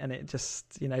 did it? And it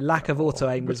just, lack of auto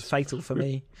aim was fatal for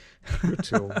me. You're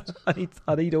too old.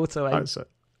 I need auto aim. That's it.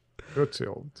 You're too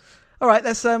old. All right,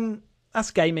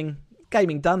 that's gaming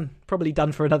done. Probably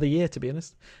done for another year, to be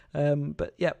honest.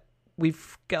 But yeah,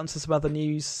 we've got onto some other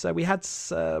news. So we had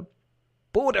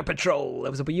Border Patrol.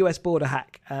 There was a US border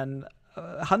hack, and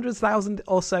 100,000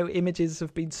 or so images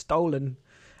have been stolen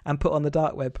and put on the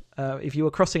dark web. If you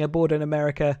were crossing a border in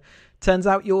America, turns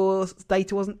out your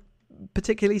data wasn't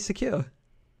particularly secure.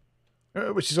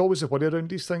 Which is always a worry around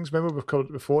these things. Remember we've covered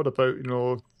it before about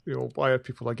why are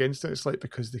people against it? It's like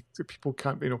because the people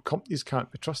can't, companies can't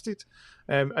be trusted,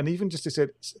 and even just to say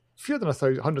fewer than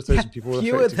 100,000 people.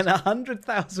 Fewer than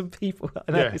 100,000 people.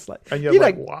 I know, yeah. It's like, and you're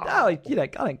like, wow. No, I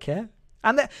don't care.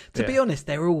 And to be honest,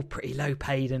 they're all pretty low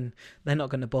paid, and they're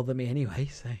not going to bother me anyway.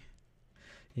 So,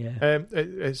 yeah,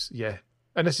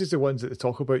 and this is the ones that they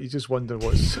talk about. You just wonder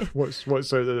what's out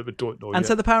there that we don't know. And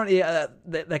so apparently,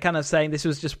 they're kind of saying this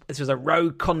was a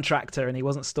rogue contractor, and he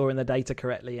wasn't storing the data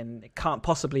correctly, and it can't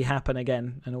possibly happen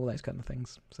again, and all those kind of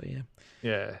things. So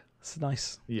yeah, it's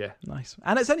nice. Yeah, nice.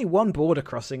 And it's only one border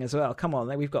crossing as well. Come on,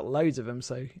 we've got loads of them,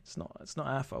 so it's not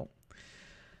our fault.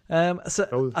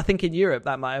 I think in Europe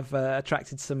that might have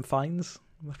attracted some fines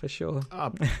for sure.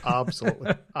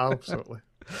 Absolutely.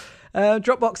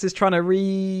 Dropbox is trying to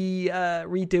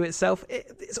redo itself.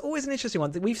 It's always an interesting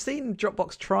one. We've seen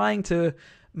Dropbox trying to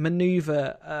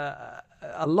maneuver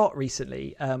a lot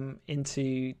recently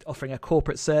into offering a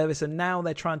corporate service, and now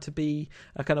they're trying to be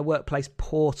a kind of workplace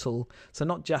portal. So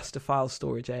not just a file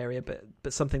storage area,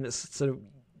 but something that's sort of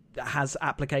has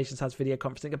applications, has video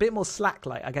conferencing, a bit more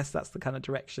Slack-like. I guess that's the kind of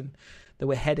direction that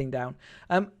we're heading down.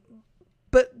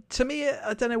 But to me,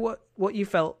 I don't know what you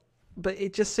felt, but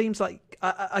it just seems like,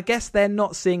 I guess they're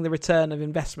not seeing the return of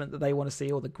investment that they want to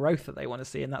see or the growth that they want to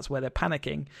see, and that's where they're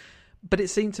panicking. But it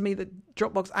seemed to me that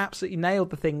Dropbox absolutely nailed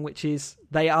the thing, which is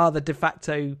they are the de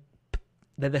facto,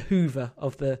 they're the Hoover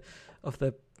of the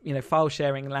file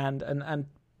sharing land, and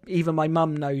even my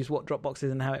mum knows what Dropbox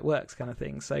is and how it works, kind of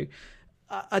thing. So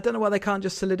I don't know why they can't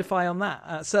just solidify on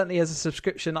that. Certainly as a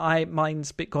subscription,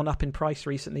 mine's gone up in price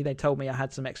recently. They told me I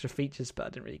had some extra features, but I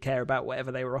didn't really care about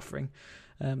whatever they were offering.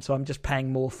 So I'm just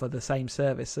paying more for the same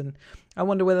service. And I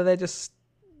wonder whether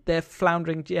they're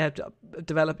floundering,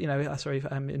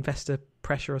 investor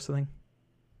pressure or something.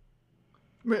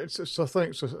 I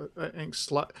think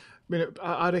Slack.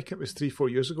 I reckon it was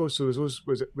 3-4 years ago. So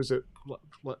was it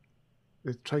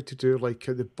they tried to do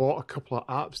they bought a couple of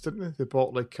apps, didn't they? They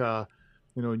bought we could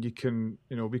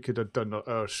have done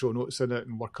our show notes in it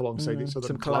and work alongside each other.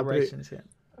 Some collaborations, yeah.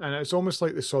 And it's almost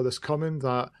like they saw this coming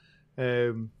that,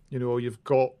 you've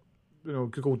got,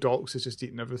 Google Docs is just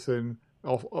eating everything.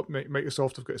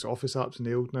 Microsoft have got its Office apps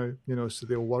nailed now, so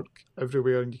they'll work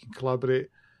everywhere and you can collaborate.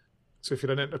 So if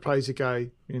you're an enterprisey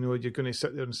guy, you're going to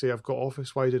sit there and say, I've got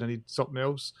Office, why did I need something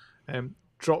else?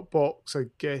 Dropbox, I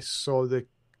guess, saw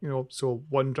so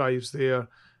OneDrive's there.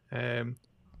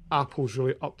 Apple's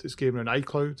really upped its game around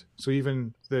iCloud. So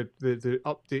even the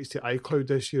updates to iCloud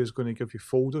this year is going to give you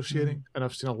folder sharing. And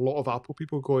I've seen a lot of Apple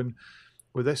people going,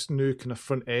 with this new kind of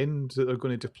front end that they're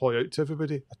going to deploy out to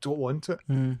everybody, I don't want it.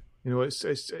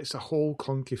 It's a whole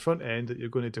clunky front end that you're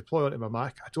going to deploy onto my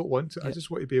Mac. I don't want it. Yeah. I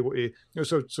just want to be able to,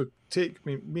 so take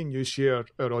me and you share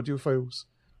our audio files.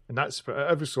 And that's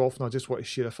every so often I just want to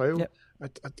share a file. Yep.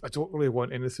 I don't really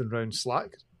want anything around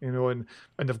Slack, and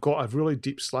they've got a really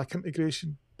deep Slack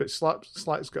integration. But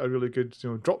Slack's got a really good,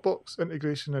 Dropbox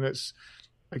integration, and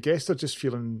I guess they're just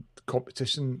feeling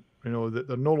competition, that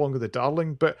they're no longer the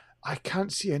darling. But I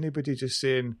can't see anybody just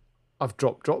saying, I've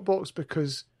dropped Dropbox,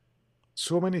 because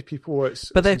so many people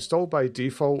it's installed by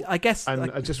default. I guess,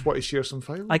 and I just want to share some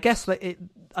files. I guess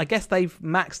they've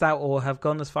maxed out or have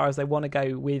gone as far as they want to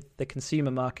go with the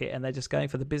consumer market, and they're just going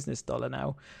for the business dollar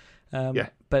now.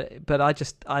 But I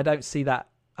don't see that.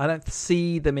 I don't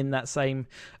see them in that same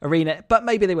arena, but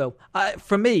maybe they will.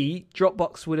 For me,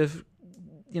 Dropbox would have,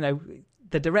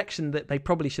 the direction that they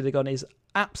probably should have gone is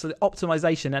absolute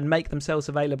optimization and make themselves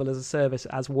available as a service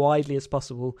as widely as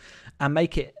possible, and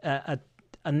make it a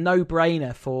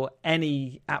no-brainer for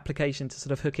any application to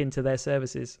sort of hook into their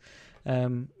services.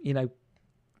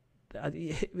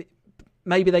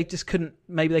 Maybe they just couldn't.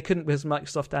 Maybe they couldn't because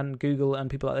Microsoft and Google and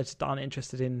people like that just aren't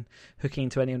interested in hooking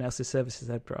into anyone else's services.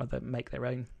 They'd rather make their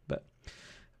own. But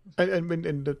and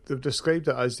they've described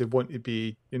it as they want to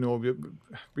be, be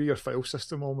your file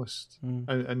system almost.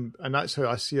 And that's how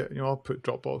I see it. I'll put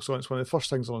Dropbox on. It's one of the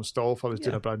first things I'll install if I was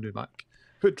doing a brand new Mac.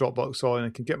 put Dropbox on, I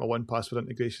can get my 1Password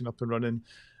integration up and running.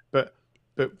 But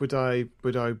would I?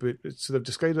 So they've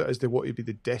described it as they want to be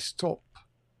the desktop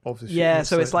of the future. Yeah,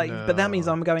 so it's like, no. But that means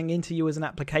I'm going into you as an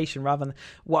application rather than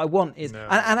what I want is, no.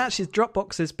 and actually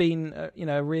Dropbox has been,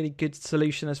 a really good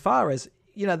solution as far as,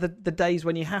 the days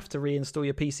when you have to reinstall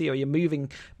your PC or you're moving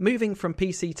from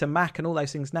PC to Mac and all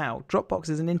those things now. Dropbox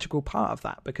is an integral part of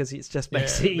that because it just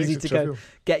makes it easy to go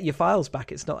get your files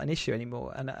back. It's not an issue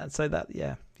anymore. And so that,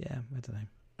 I don't know.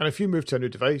 And if you move to a new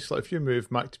device, like if you move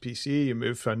Mac to PC, you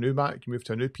move from a new Mac, you move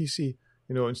to a new PC,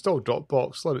 install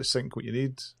Dropbox, let it sync what you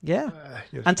need. Yeah.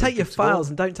 And take your files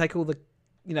and don't take all the,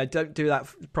 don't do that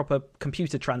proper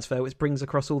computer transfer, which brings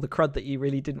across all the crud that you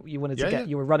really wanted to get,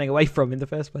 you were running away from in the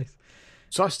first place.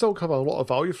 So I still have a lot of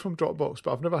value from Dropbox,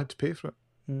 but I've never had to pay for it.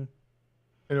 Mm.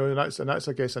 And that's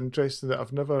I guess interesting that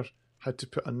I've never had to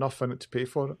put enough in it to pay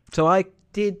for it. So I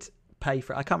did pay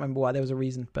for it. I can't remember why. There was a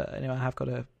reason, but anyway, I have got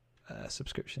a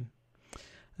subscription.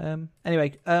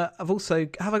 Anyway, I've also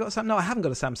have I got some? No, I haven't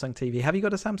got a Samsung TV. Have you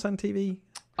got a Samsung TV?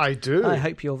 I do. I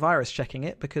hope you're virus checking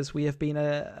it because we have been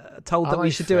told that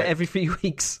we should do it every few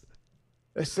weeks.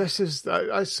 This is.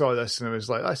 I saw this and I was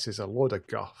like, this is a load of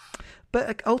guff.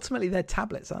 But ultimately, they're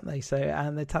tablets, aren't they? So,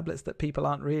 and they're tablets that people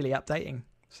aren't really updating,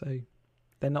 so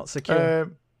they're not secure.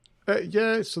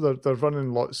 So they're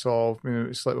running lots of.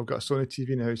 It's like we've got a Sony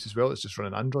TV in the house as well. It's just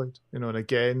running Android. And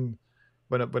again,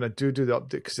 when I do the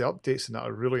update, because the updates and that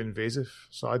are really invasive,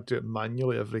 so I do it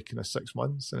manually every kind of 6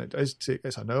 months, and it's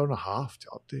an hour and a half to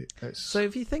update. So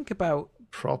if you think about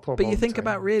proper, but you think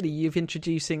about really, you've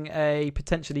introducing a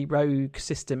potentially rogue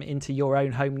system into your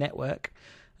own home network.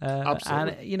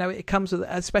 Absolutely. And it comes with,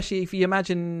 especially if you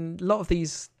imagine a lot of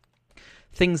these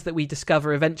things that we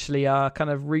discover eventually are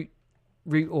kind of root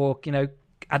or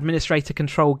administrator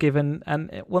control given,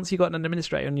 and once you've got an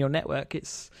administrator on your network,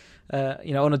 it's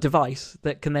on a device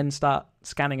that can then start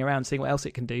scanning around, seeing what else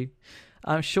it can do.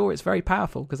 I'm sure it's very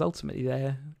powerful because ultimately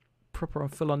they're proper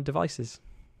and full on devices.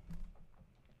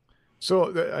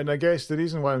 So, and I guess the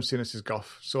reason why I'm saying this is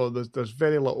guff. So there's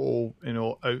very little,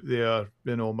 out there,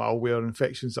 malware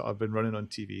infections that have been running on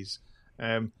TVs.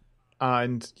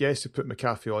 And yes, they put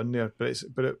McAfee on there, but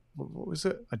what was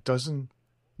it?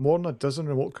 More than a dozen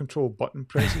remote control button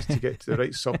presses to get to the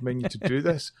right sub-menu to do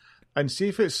this. And see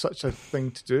if it's such a thing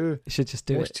to do. You should just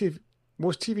do it.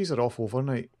 Most TVs are off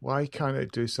overnight. Why can't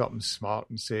it do something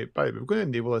smart and say, we're going to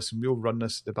enable this and we'll run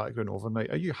this in the background overnight.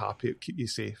 Are you happy? It'll keep you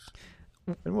safe.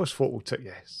 And most folk will tick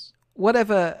yes.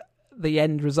 Whatever the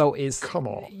end result is, come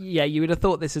on. Yeah, you would have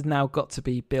thought this has now got to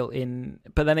be built in.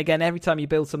 But then again, every time you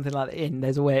build something like that in,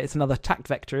 there's a way it's another attack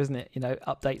vector, isn't it?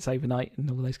 Updates overnight and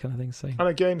all those kind of things. So. And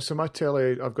again, so my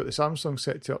telly, I've got the Samsung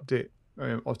set to update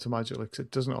automatically because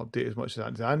it doesn't update as much as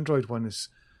that. The Android one is,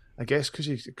 I guess, because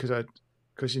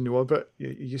you know a bit,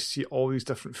 you see all these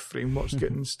different frameworks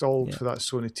get installed for that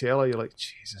Sony telly. You're like,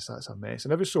 Jesus, that's a mess.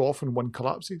 And every so often one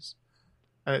collapses.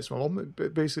 And it's my mum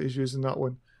that basically is using that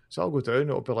one. So I'll go down,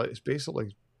 it'll be like, it's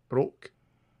basically broke.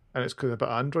 And it's because a bit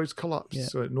of Android's collapsed. Yeah.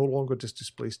 So it no longer just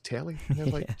displays telly. And you're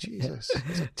like, Jesus,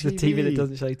 it's a TV. The TV that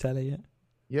doesn't show telly,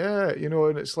 Yeah,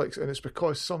 and it's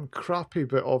because some crappy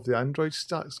bit of the Android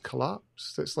stack's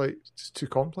collapsed. It's like, it's too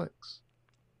complex.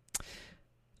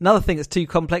 Another thing that's too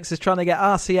complex is trying to get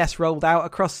RCS rolled out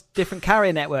across different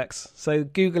carrier networks. So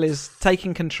Google is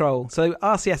taking control. So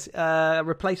RCS,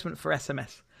 replacement for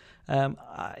SMS.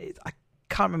 I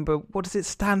can't remember, what does it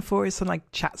stand for? It's something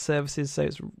like chat services, so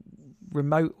it's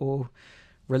remote or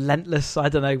relentless. I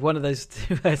don't know, one of those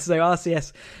two. So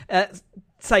RCS,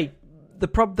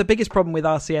 the biggest problem with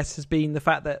RCS has been the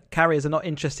fact that carriers are not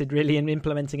interested really in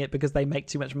implementing it because they make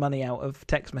too much money out of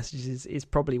text messages is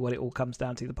probably what it all comes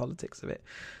down to, the politics of it.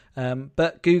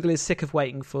 But Google is sick of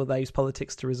waiting for those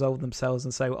politics to resolve themselves,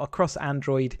 and so across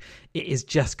Android, it is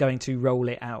just going to roll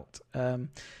it out.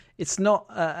 It's not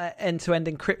end-to-end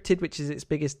encrypted, which is its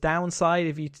biggest downside.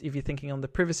 If you're thinking on the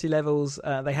privacy levels,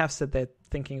 they have said they're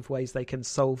thinking of ways they can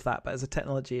solve that. But as a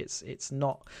technology, it's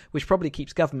not, which probably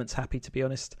keeps governments happy, to be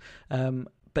honest.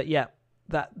 But yeah,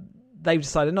 that they've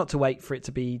decided not to wait for it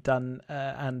to be done,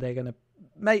 and they're going to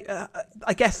make.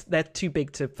 I guess they're too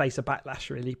big to face a backlash,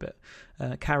 really. But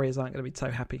carriers aren't going to be so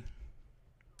happy.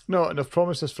 No, and I've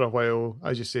promised this for a while.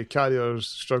 As you say, carriers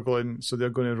struggling, so they're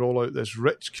going to roll out this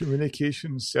rich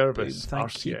communications service.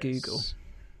 Thank RCS. you, Google.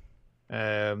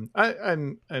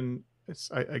 And it's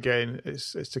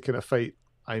to kind of fight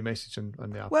iMessage and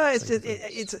the Apple. Well,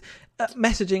 it's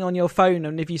messaging on your phone,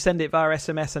 and if you send it via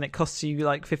SMS and it costs you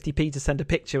like 50p to send a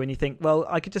picture, and you think, well,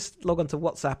 I could just log on to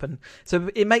WhatsApp, and so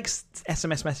it makes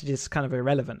SMS messages kind of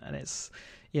irrelevant. And it's,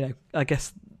 I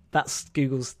guess that's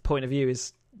Google's point of view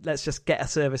is, let's just get a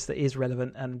service that is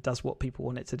relevant and does what people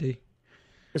want it to do.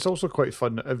 It's also quite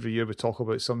fun that every year we talk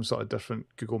about some sort of different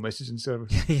Google messaging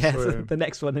service. Yeah, so, the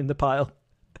next one in the pile.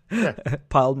 Yeah.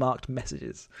 Pile marked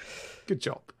messages. Good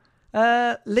job.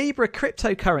 Libra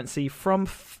cryptocurrency from,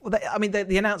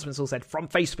 the announcements all said from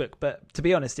Facebook, but to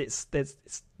be honest,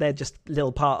 they're just a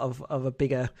little part of a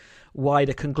bigger,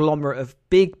 wider conglomerate of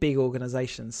big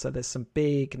organizations. So there's some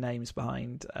big names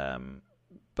behind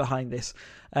this,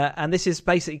 and this is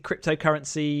basically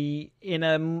cryptocurrency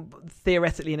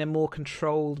theoretically in a more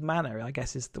controlled manner, I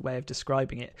guess is the way of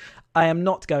describing it. I am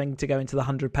not going to go into the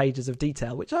 100 pages of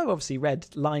detail, which I've obviously read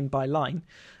line by line,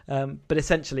 but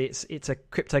essentially it's a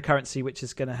cryptocurrency which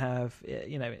is going to have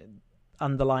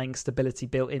underlying stability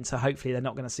built in, so hopefully they're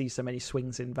not going to see so many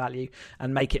swings in value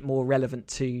and make it more relevant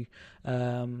to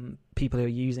people who are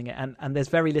using it, and there's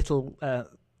very little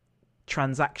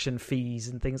transaction fees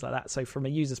and things like that. So from a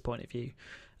user's point of view,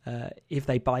 if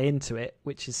they buy into it,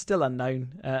 which is still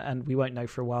unknown and we won't know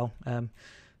for a while,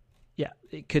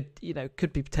 it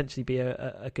could be potentially be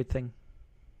a good thing.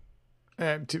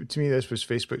 To me, this was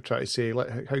Facebook trying to say,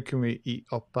 how can we eat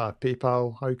up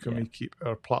PayPal? How can we keep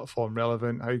our platform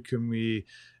relevant? How can we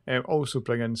also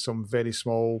bring in some very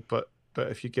small, but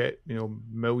if you get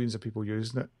millions of people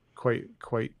using it,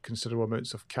 quite considerable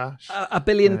amounts of cash. A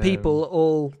billion people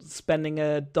all spending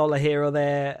 $1 here or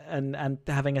there and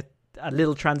having a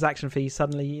little transaction fee.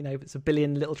 Suddenly, it's a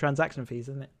billion little transaction fees,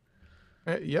 isn't it?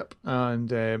 Yep, and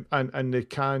they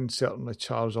can certainly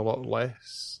charge a lot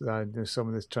less than some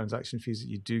of the transaction fees that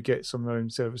you do get some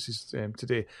around services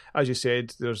today. As you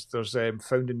said, there's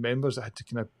founding members that had to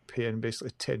kind of pay in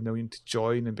basically $10 million to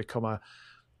join and become a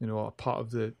part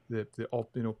of the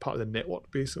part of the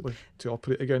network basically to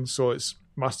operate again. So it's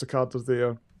MasterCard is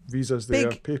there, Visa's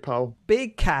there, PayPal,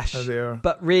 big cash are there.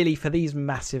 But really, for these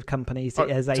massive companies,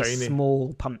 it is a tiny,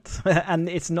 small punt, and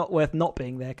it's not worth not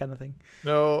being there, kind of thing.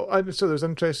 No, and so there's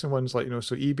interesting ones like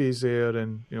so eBay's there,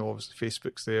 and obviously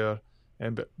Facebook's there,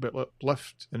 but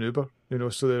Lyft and Uber,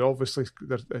 so they're obviously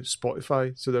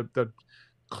Spotify, so they're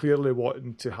clearly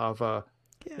wanting to have a.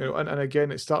 Yeah. And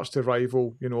again, it starts to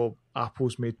rival,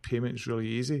 Apple's made payments really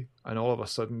easy, and all of a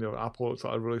sudden, Apple looks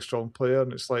like a really strong player,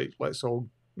 and it's like, let's all,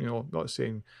 not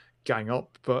saying gang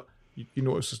up, but you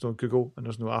notice there's no Google and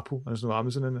there's no Apple and there's no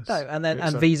Amazon in this. No,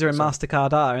 and Visa and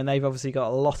MasterCard are, and they've obviously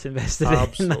got a lot invested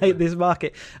in this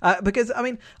market. Because,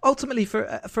 ultimately, for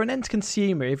an end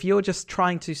consumer, if you're just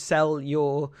trying to sell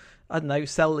your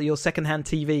secondhand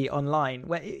TV online,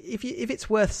 where if it's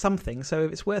worth something, so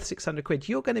if it's worth 600 quid,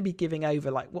 you're going to be giving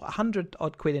over 100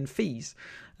 odd quid in fees,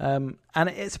 and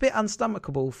it's a bit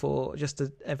unstomachable for just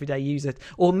an everyday user,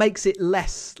 or makes it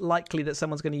less likely that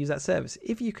someone's going to use that service.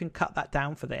 If you can cut that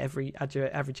down for the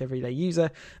average everyday user,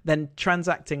 then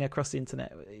transacting across the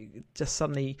internet just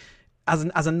suddenly,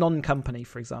 as a non-company,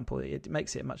 for example, it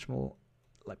makes it much more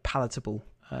palatable.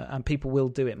 And people will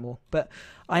do it more. But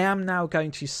I am now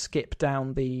going to skip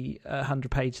down the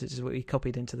 100 pages, which is what we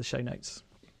copied into the show notes,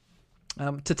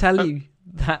 to tell you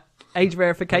that age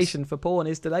verification for porn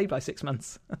is delayed by 6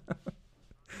 months.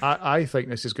 I think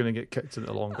this is going to get kicked into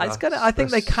the long grass. I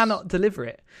think they cannot deliver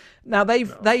it. Now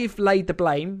they've laid the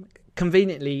blame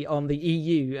conveniently on the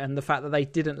EU and the fact that they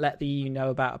didn't let the EU know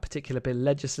about a particular bill of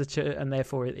legislature, and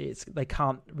therefore they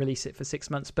can't release it for 6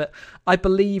 months. But I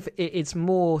believe it's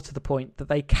more to the point that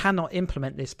they cannot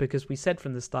implement this because we said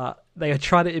from the start they are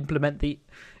trying to implement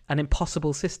an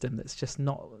impossible system that's just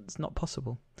not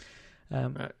possible.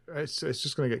 It's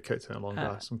just going to get kicked in a long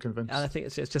grass, I'm convinced. And I think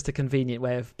it's just a convenient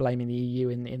way of blaming the EU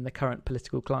in the current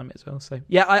political climate as well. So,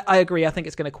 yeah, I agree. I think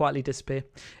it's going to quietly disappear.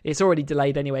 It's already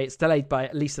delayed anyway. It's delayed by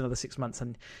at least another 6 months,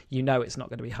 and it's not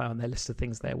going to be high on their list of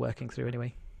things they're working through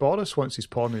anyway. Boris wants his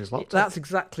porn in his laptop. That's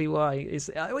exactly why.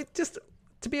 Just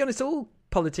to be honest, all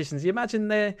politicians, you imagine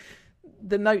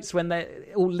the notes when they're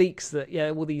all leaks that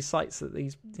all these sites that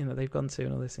these they've gone to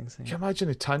and all these things. Can you imagine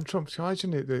the tantrums? Can you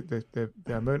imagine the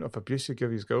amount of abuse he'd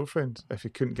give his girlfriend if he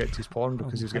couldn't get to his porn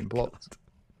because he was getting blocked?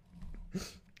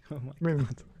 Oh my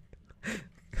God.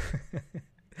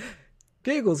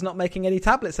 Google's not making any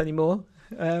tablets anymore,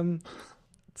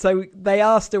 so they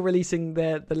are still releasing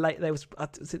there was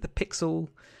it the Pixel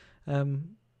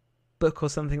book or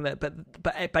something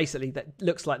but basically that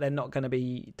looks like they're not going to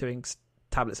be doing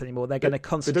tablets anymore. They're going to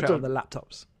concentrate on the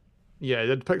laptops. Yeah,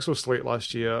 they did Pixel Slate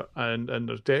last year, and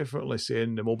they're definitely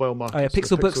saying the mobile market. Oh yeah,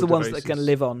 Pixel Book's the ones that are going to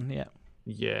live on.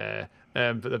 Yeah,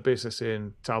 but they're basically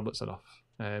saying tablets enough.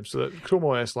 So that Chrome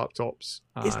OS laptops.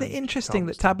 Isn't it interesting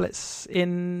that tablets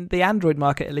in the Android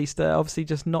market at least are obviously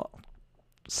just not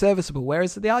serviceable,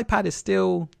 whereas the iPad is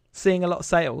still seeing a lot of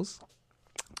sales.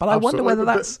 But I wonder whether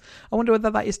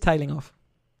that is tailing off.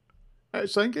 I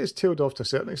think it's tailed off to a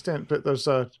certain extent, but there's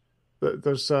a,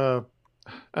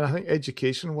 and I think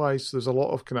education-wise, there's a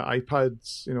lot of kind of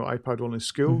iPads, iPad-only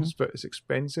schools, but it's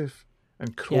expensive.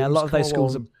 And Chrome's a lot of those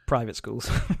schools are private schools.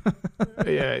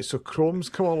 Yeah, so Chrome's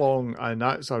come along, and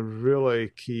that's a really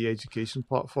key education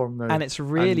platform now. And it's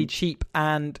really cheap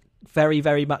and very,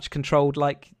 very much controlled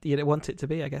like you'd want it to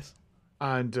be, I guess.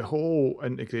 And the whole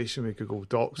integration with Google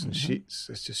Docs and Sheets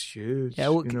is just huge. Yeah,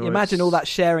 well, imagine all that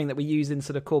sharing that we use in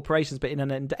sort of corporations, but in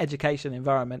an education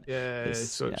environment. Yeah,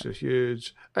 it's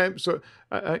huge. So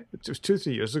it was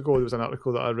 2-3 years ago, there was an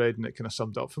article that I read, and it kind of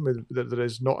summed up for me that there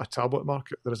is not a tablet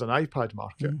market, there is an iPad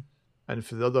market. And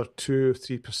for the other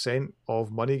 2-3%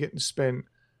 of money getting spent,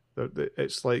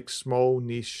 it's like small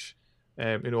niche.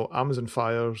 Amazon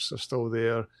Fires are still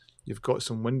there. You've got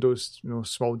some Windows,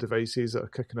 small devices that are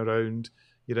kicking around.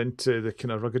 You're into the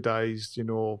kind of ruggedized,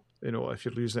 if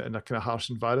you're using it in a kind of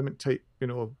harsh environment type,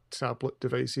 tablet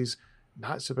devices. And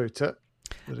that's about it.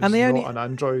 And the only an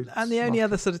Android. And the only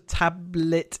other sort of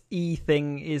tablet-y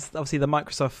thing is obviously the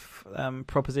Microsoft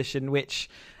proposition, which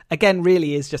again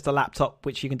really is just a laptop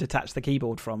which you can detach the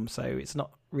keyboard from. So it's not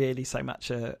really so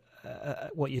much a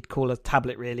what you'd call a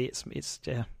tablet. Really, it's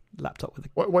laptop with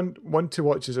one to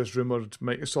watch is this rumored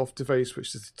Microsoft device,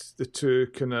 which is the two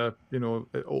kind of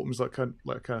it opens like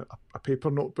a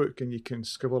paper notebook, and you can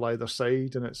scribble either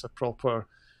side, and it's a proper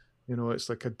it's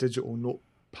like a digital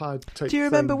notepad type. Do you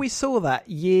remember we saw that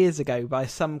years ago by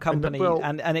some company,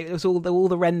 and it was all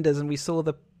the renders, and we saw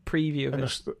the preview of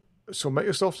it. So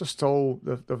Microsoft are still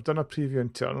they've done a preview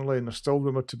internally, and they're still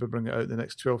rumored to be bringing it out in the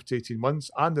next 12 to 18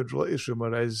 months. And the latest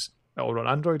rumor is it'll run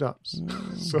Android apps.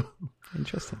 So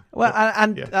interesting. Well,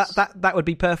 and yes. that would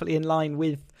be perfectly in line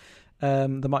with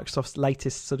the Microsoft's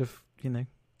latest sort of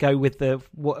go with the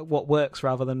what works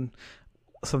rather than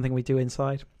something we do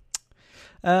inside.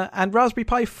 And Raspberry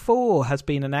Pi 4 has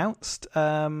been announced.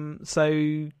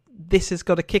 So this has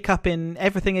got a kick up in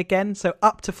everything again. So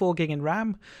up to 4 gig in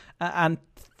RAM, and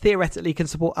theoretically can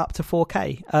support up to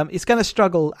 4K. It's going to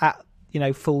struggle at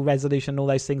full resolution and all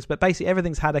those things, but basically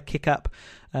everything's had a kick up.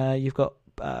 You've got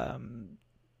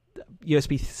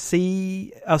USB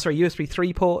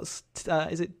 3 ports.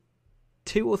 Is it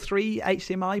 2 or 3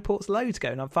 HDMI ports? Loads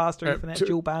going on, faster Ethernet,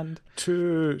 dual band.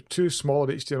 Two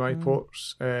smaller HDMI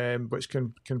ports, which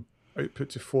can output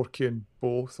to 4K in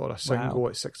both, or a single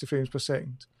at 60 frames per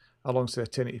second, alongside a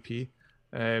 1080p.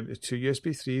 The 2 USB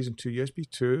 3s and 2 USB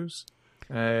 2s.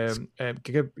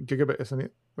 Gigabit Ethernet,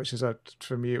 which is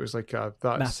for me it was like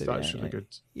that's massive, really good.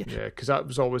 Yeah, because that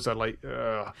was always a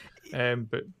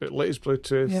but latest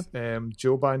Bluetooth,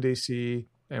 dual band AC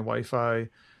and Wi-Fi,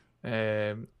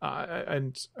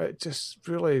 and it just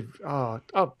really so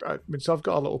I've got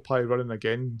a little Pi running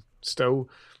again still,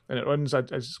 and it runs. I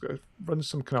just runs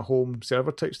some kind of home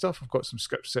server type stuff. I've got some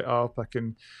scripts set up. I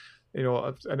can.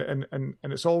 And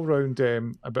it's all around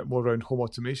a bit more around home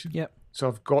automation. Yep. So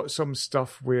I've got some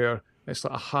stuff where it's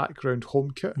like a hack around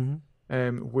HomeKit,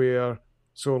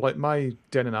 like my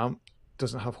Denon amp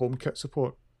doesn't have HomeKit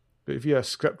support, but via a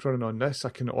script running on this, I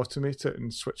can automate it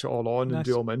and switch it all on and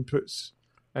do all my inputs.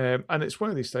 And it's one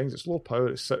of these things. It's low power.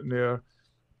 It's sitting there,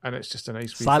 and it's just a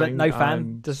nice silent, no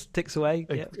fan, just ticks away.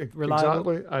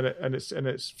 Reliable. Exactly, and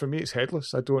it's for me, it's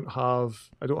headless. I don't have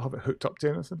it hooked up to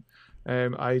anything.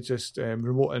 I just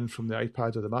remote in from the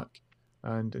iPad or the Mac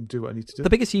and do what I need to do.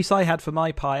 The biggest use I had for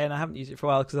my Pi, and I haven't used it for a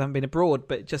while because I haven't been abroad,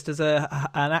 but just as an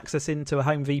access into a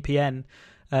home VPN,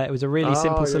 it was a really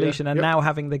simple solution. And now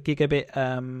having the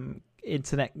gigabit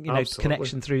internet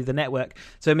connection through the network,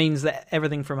 so it means that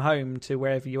everything from home to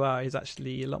wherever you are is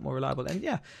actually a lot more reliable.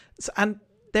 And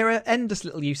there are endless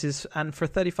little uses, and for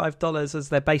 $35 as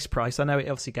their base price, I know it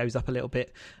obviously goes up a little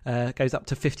bit, goes up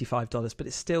to $55, but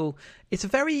it's a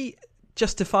very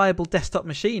justifiable desktop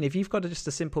machine. If you've got just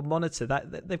a simple monitor,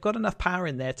 that they've got enough power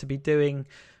in there to be doing,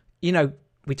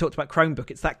 we talked about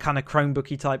Chromebook. It's that kind of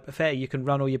Chromebooky type affair. You can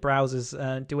run all your browsers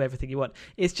and do everything you want.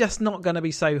 It's just not going to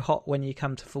be so hot when you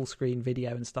come to full screen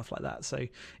video and stuff like that. So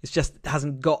it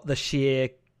hasn't got the sheer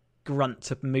grunt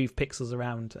to move pixels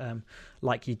around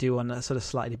like you do on a sort of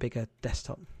slightly bigger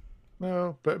desktop.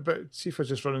 No, but see if I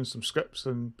just running some scripts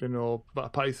and a bit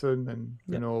of Python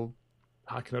and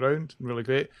hacking around, really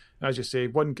great. And as you say,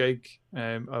 1 gig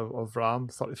of RAM,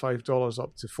 $35,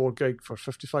 up to 4 gig for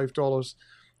 $55,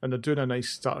 and they're doing a nice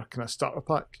starter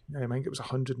pack. I think it was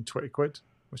 £120,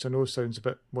 which I know sounds a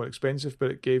bit more expensive,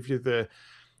 but it gave you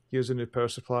here's a new power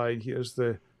supply, here's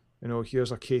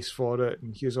here's a case for it,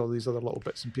 and here's all these other little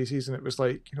bits and pieces, and it was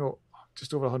like,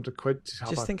 just over £100 to have.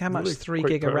 Just think how much 3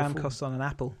 gig of RAM costs on an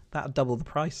Apple. That'll double the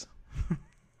price.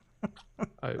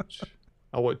 Ouch.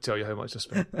 I won't tell you how much I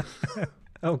spent.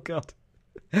 Oh God.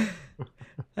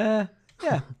 Yeah,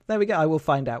 there we go. I will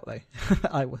find out though.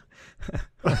 I will.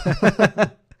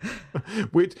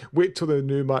 Wait till the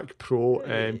new Mac Pro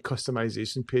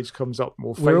customization page comes up.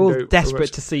 And we're all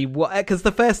desperate to see what, because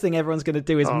the first thing everyone's going to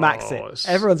do is max it.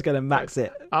 Everyone's going to max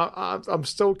it. I'm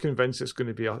still convinced it's going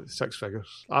to be 6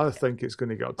 figures. I think it's going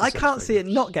to get up to 6 can't figures. See it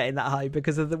not getting that high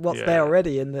because of what's there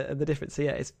already and the difference. So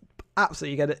yeah, it's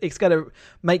absolutely it's going to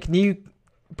break new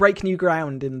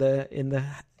ground in the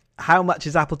how much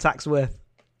is Apple tax worth?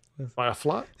 Buy a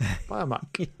flat, buy a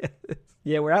Mac.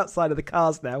 Yeah, we're outside of the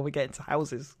cars now. We're getting to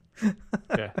houses.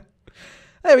 Yeah.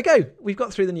 There we go. We've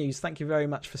got through the news. Thank you very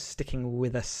much for sticking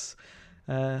with us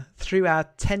through our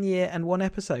 10-year and 1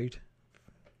 episode.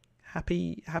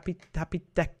 Happy. The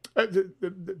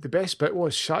best bit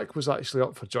was Shaq was actually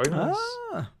up for joining us.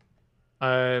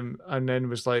 And then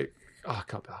was like, I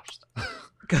can't be arsed.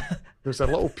 There's a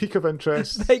little peak of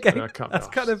interest. There you go.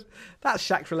 That's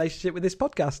Shaq's relationship with this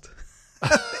podcast.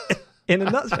 In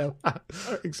a nutshell.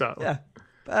 Exactly. Yeah.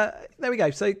 There we go.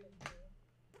 So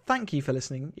thank you for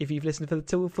listening. If you've listened for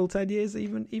the full 10 years,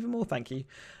 even more thank you.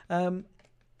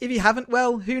 If you haven't,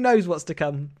 well, who knows what's to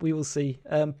come? We will see.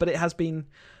 But it has been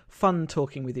fun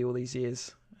talking with you all these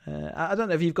years. I don't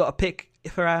know if you've got a pick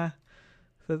for an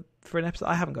episode.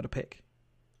 I haven't got a pick.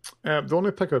 The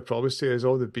only pick I'd probably say is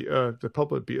all the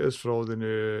public betas for all the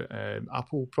new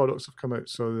Apple products have come out.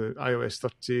 So the iOS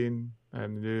 13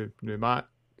 and the new Mac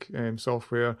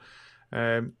software.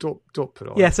 Don't put it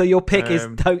on. Yeah. So your pick is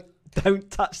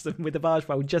don't touch them with a barge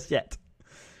pole just yet.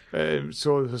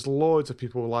 So there's loads of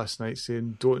people last night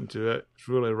saying don't do it. It's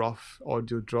really rough.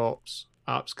 Audio drops,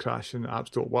 apps crashing, apps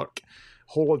don't work.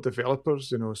 Whole lot of developers,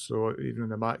 so even in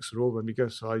the Macs or Amiga,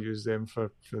 so I use them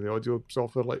for the audio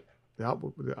software. Like the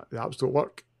apps don't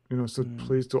work. So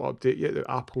please don't update yet. The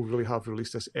Apple really have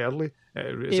released this early.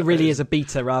 It really is a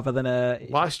beta rather than a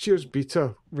last year's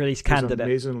beta release candidate.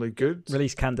 Was amazingly good.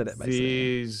 Release candidate.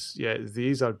 Basically.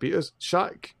 These are betas.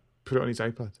 Shaq put it on his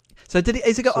iPad. So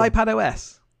has it got iPad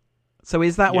OS? So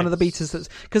is that one of the betas?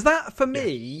 Because that for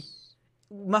me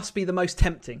must be the most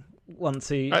tempting one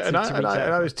to reach out.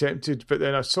 I was tempted, but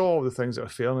then I saw all the things that were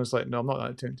failing. I was like, no, I'm not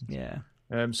that tempted. Yeah.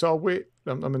 So I'll wait.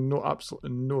 I'm in absolutely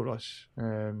no rush.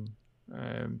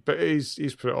 But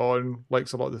he's put it on,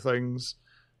 likes a lot of the things,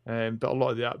 but a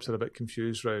lot of the apps are a bit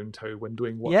confused around how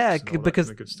windowing works. Yeah, because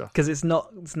it's no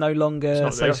longer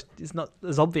it's not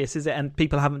as obvious, is it? And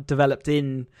people haven't developed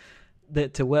to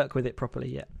work with it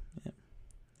properly yet.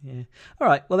 Yeah. All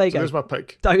right. Well, there you go. There's my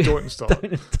pick. Don't install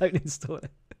it. Don't install it.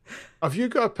 Have you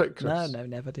got a pick, Chris? No,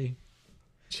 never do.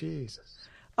 Jesus.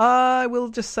 I will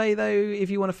just say, though, if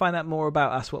you want to find out more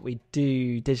about us, what we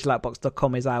do,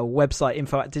 digitaloutbox.com is our website,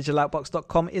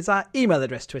 info@digitaloutbox.com is our email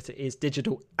address, Twitter is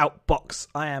digitaloutbox.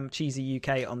 I am Cheesy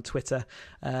UK on Twitter.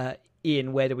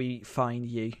 Ian, where do we find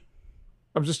you?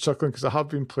 I'm just chuckling because I have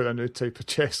been playing a new type of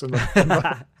chess on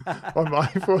my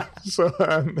iPhone. So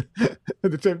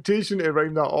the temptation to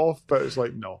round that off, but it's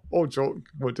like, no, all joke,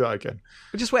 won't do that again.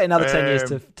 We'll just wait another 10 years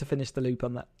to finish the loop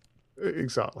on that.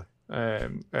 Exactly.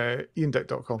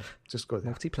 IanDick.com. Just go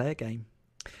there. Multiplayer game.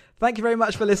 Thank you very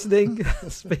much for listening.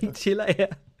 Speak to you later.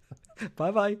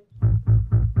 Bye-bye.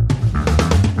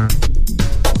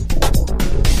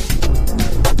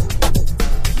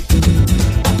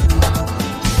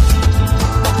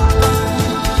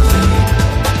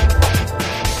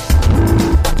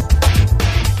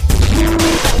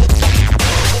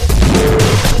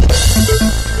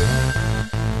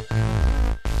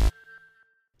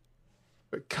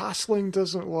 But castling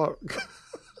doesn't work.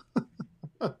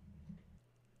 I'm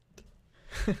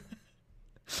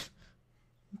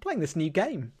playing this new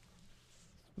game.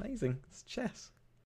 Amazing. It's chess.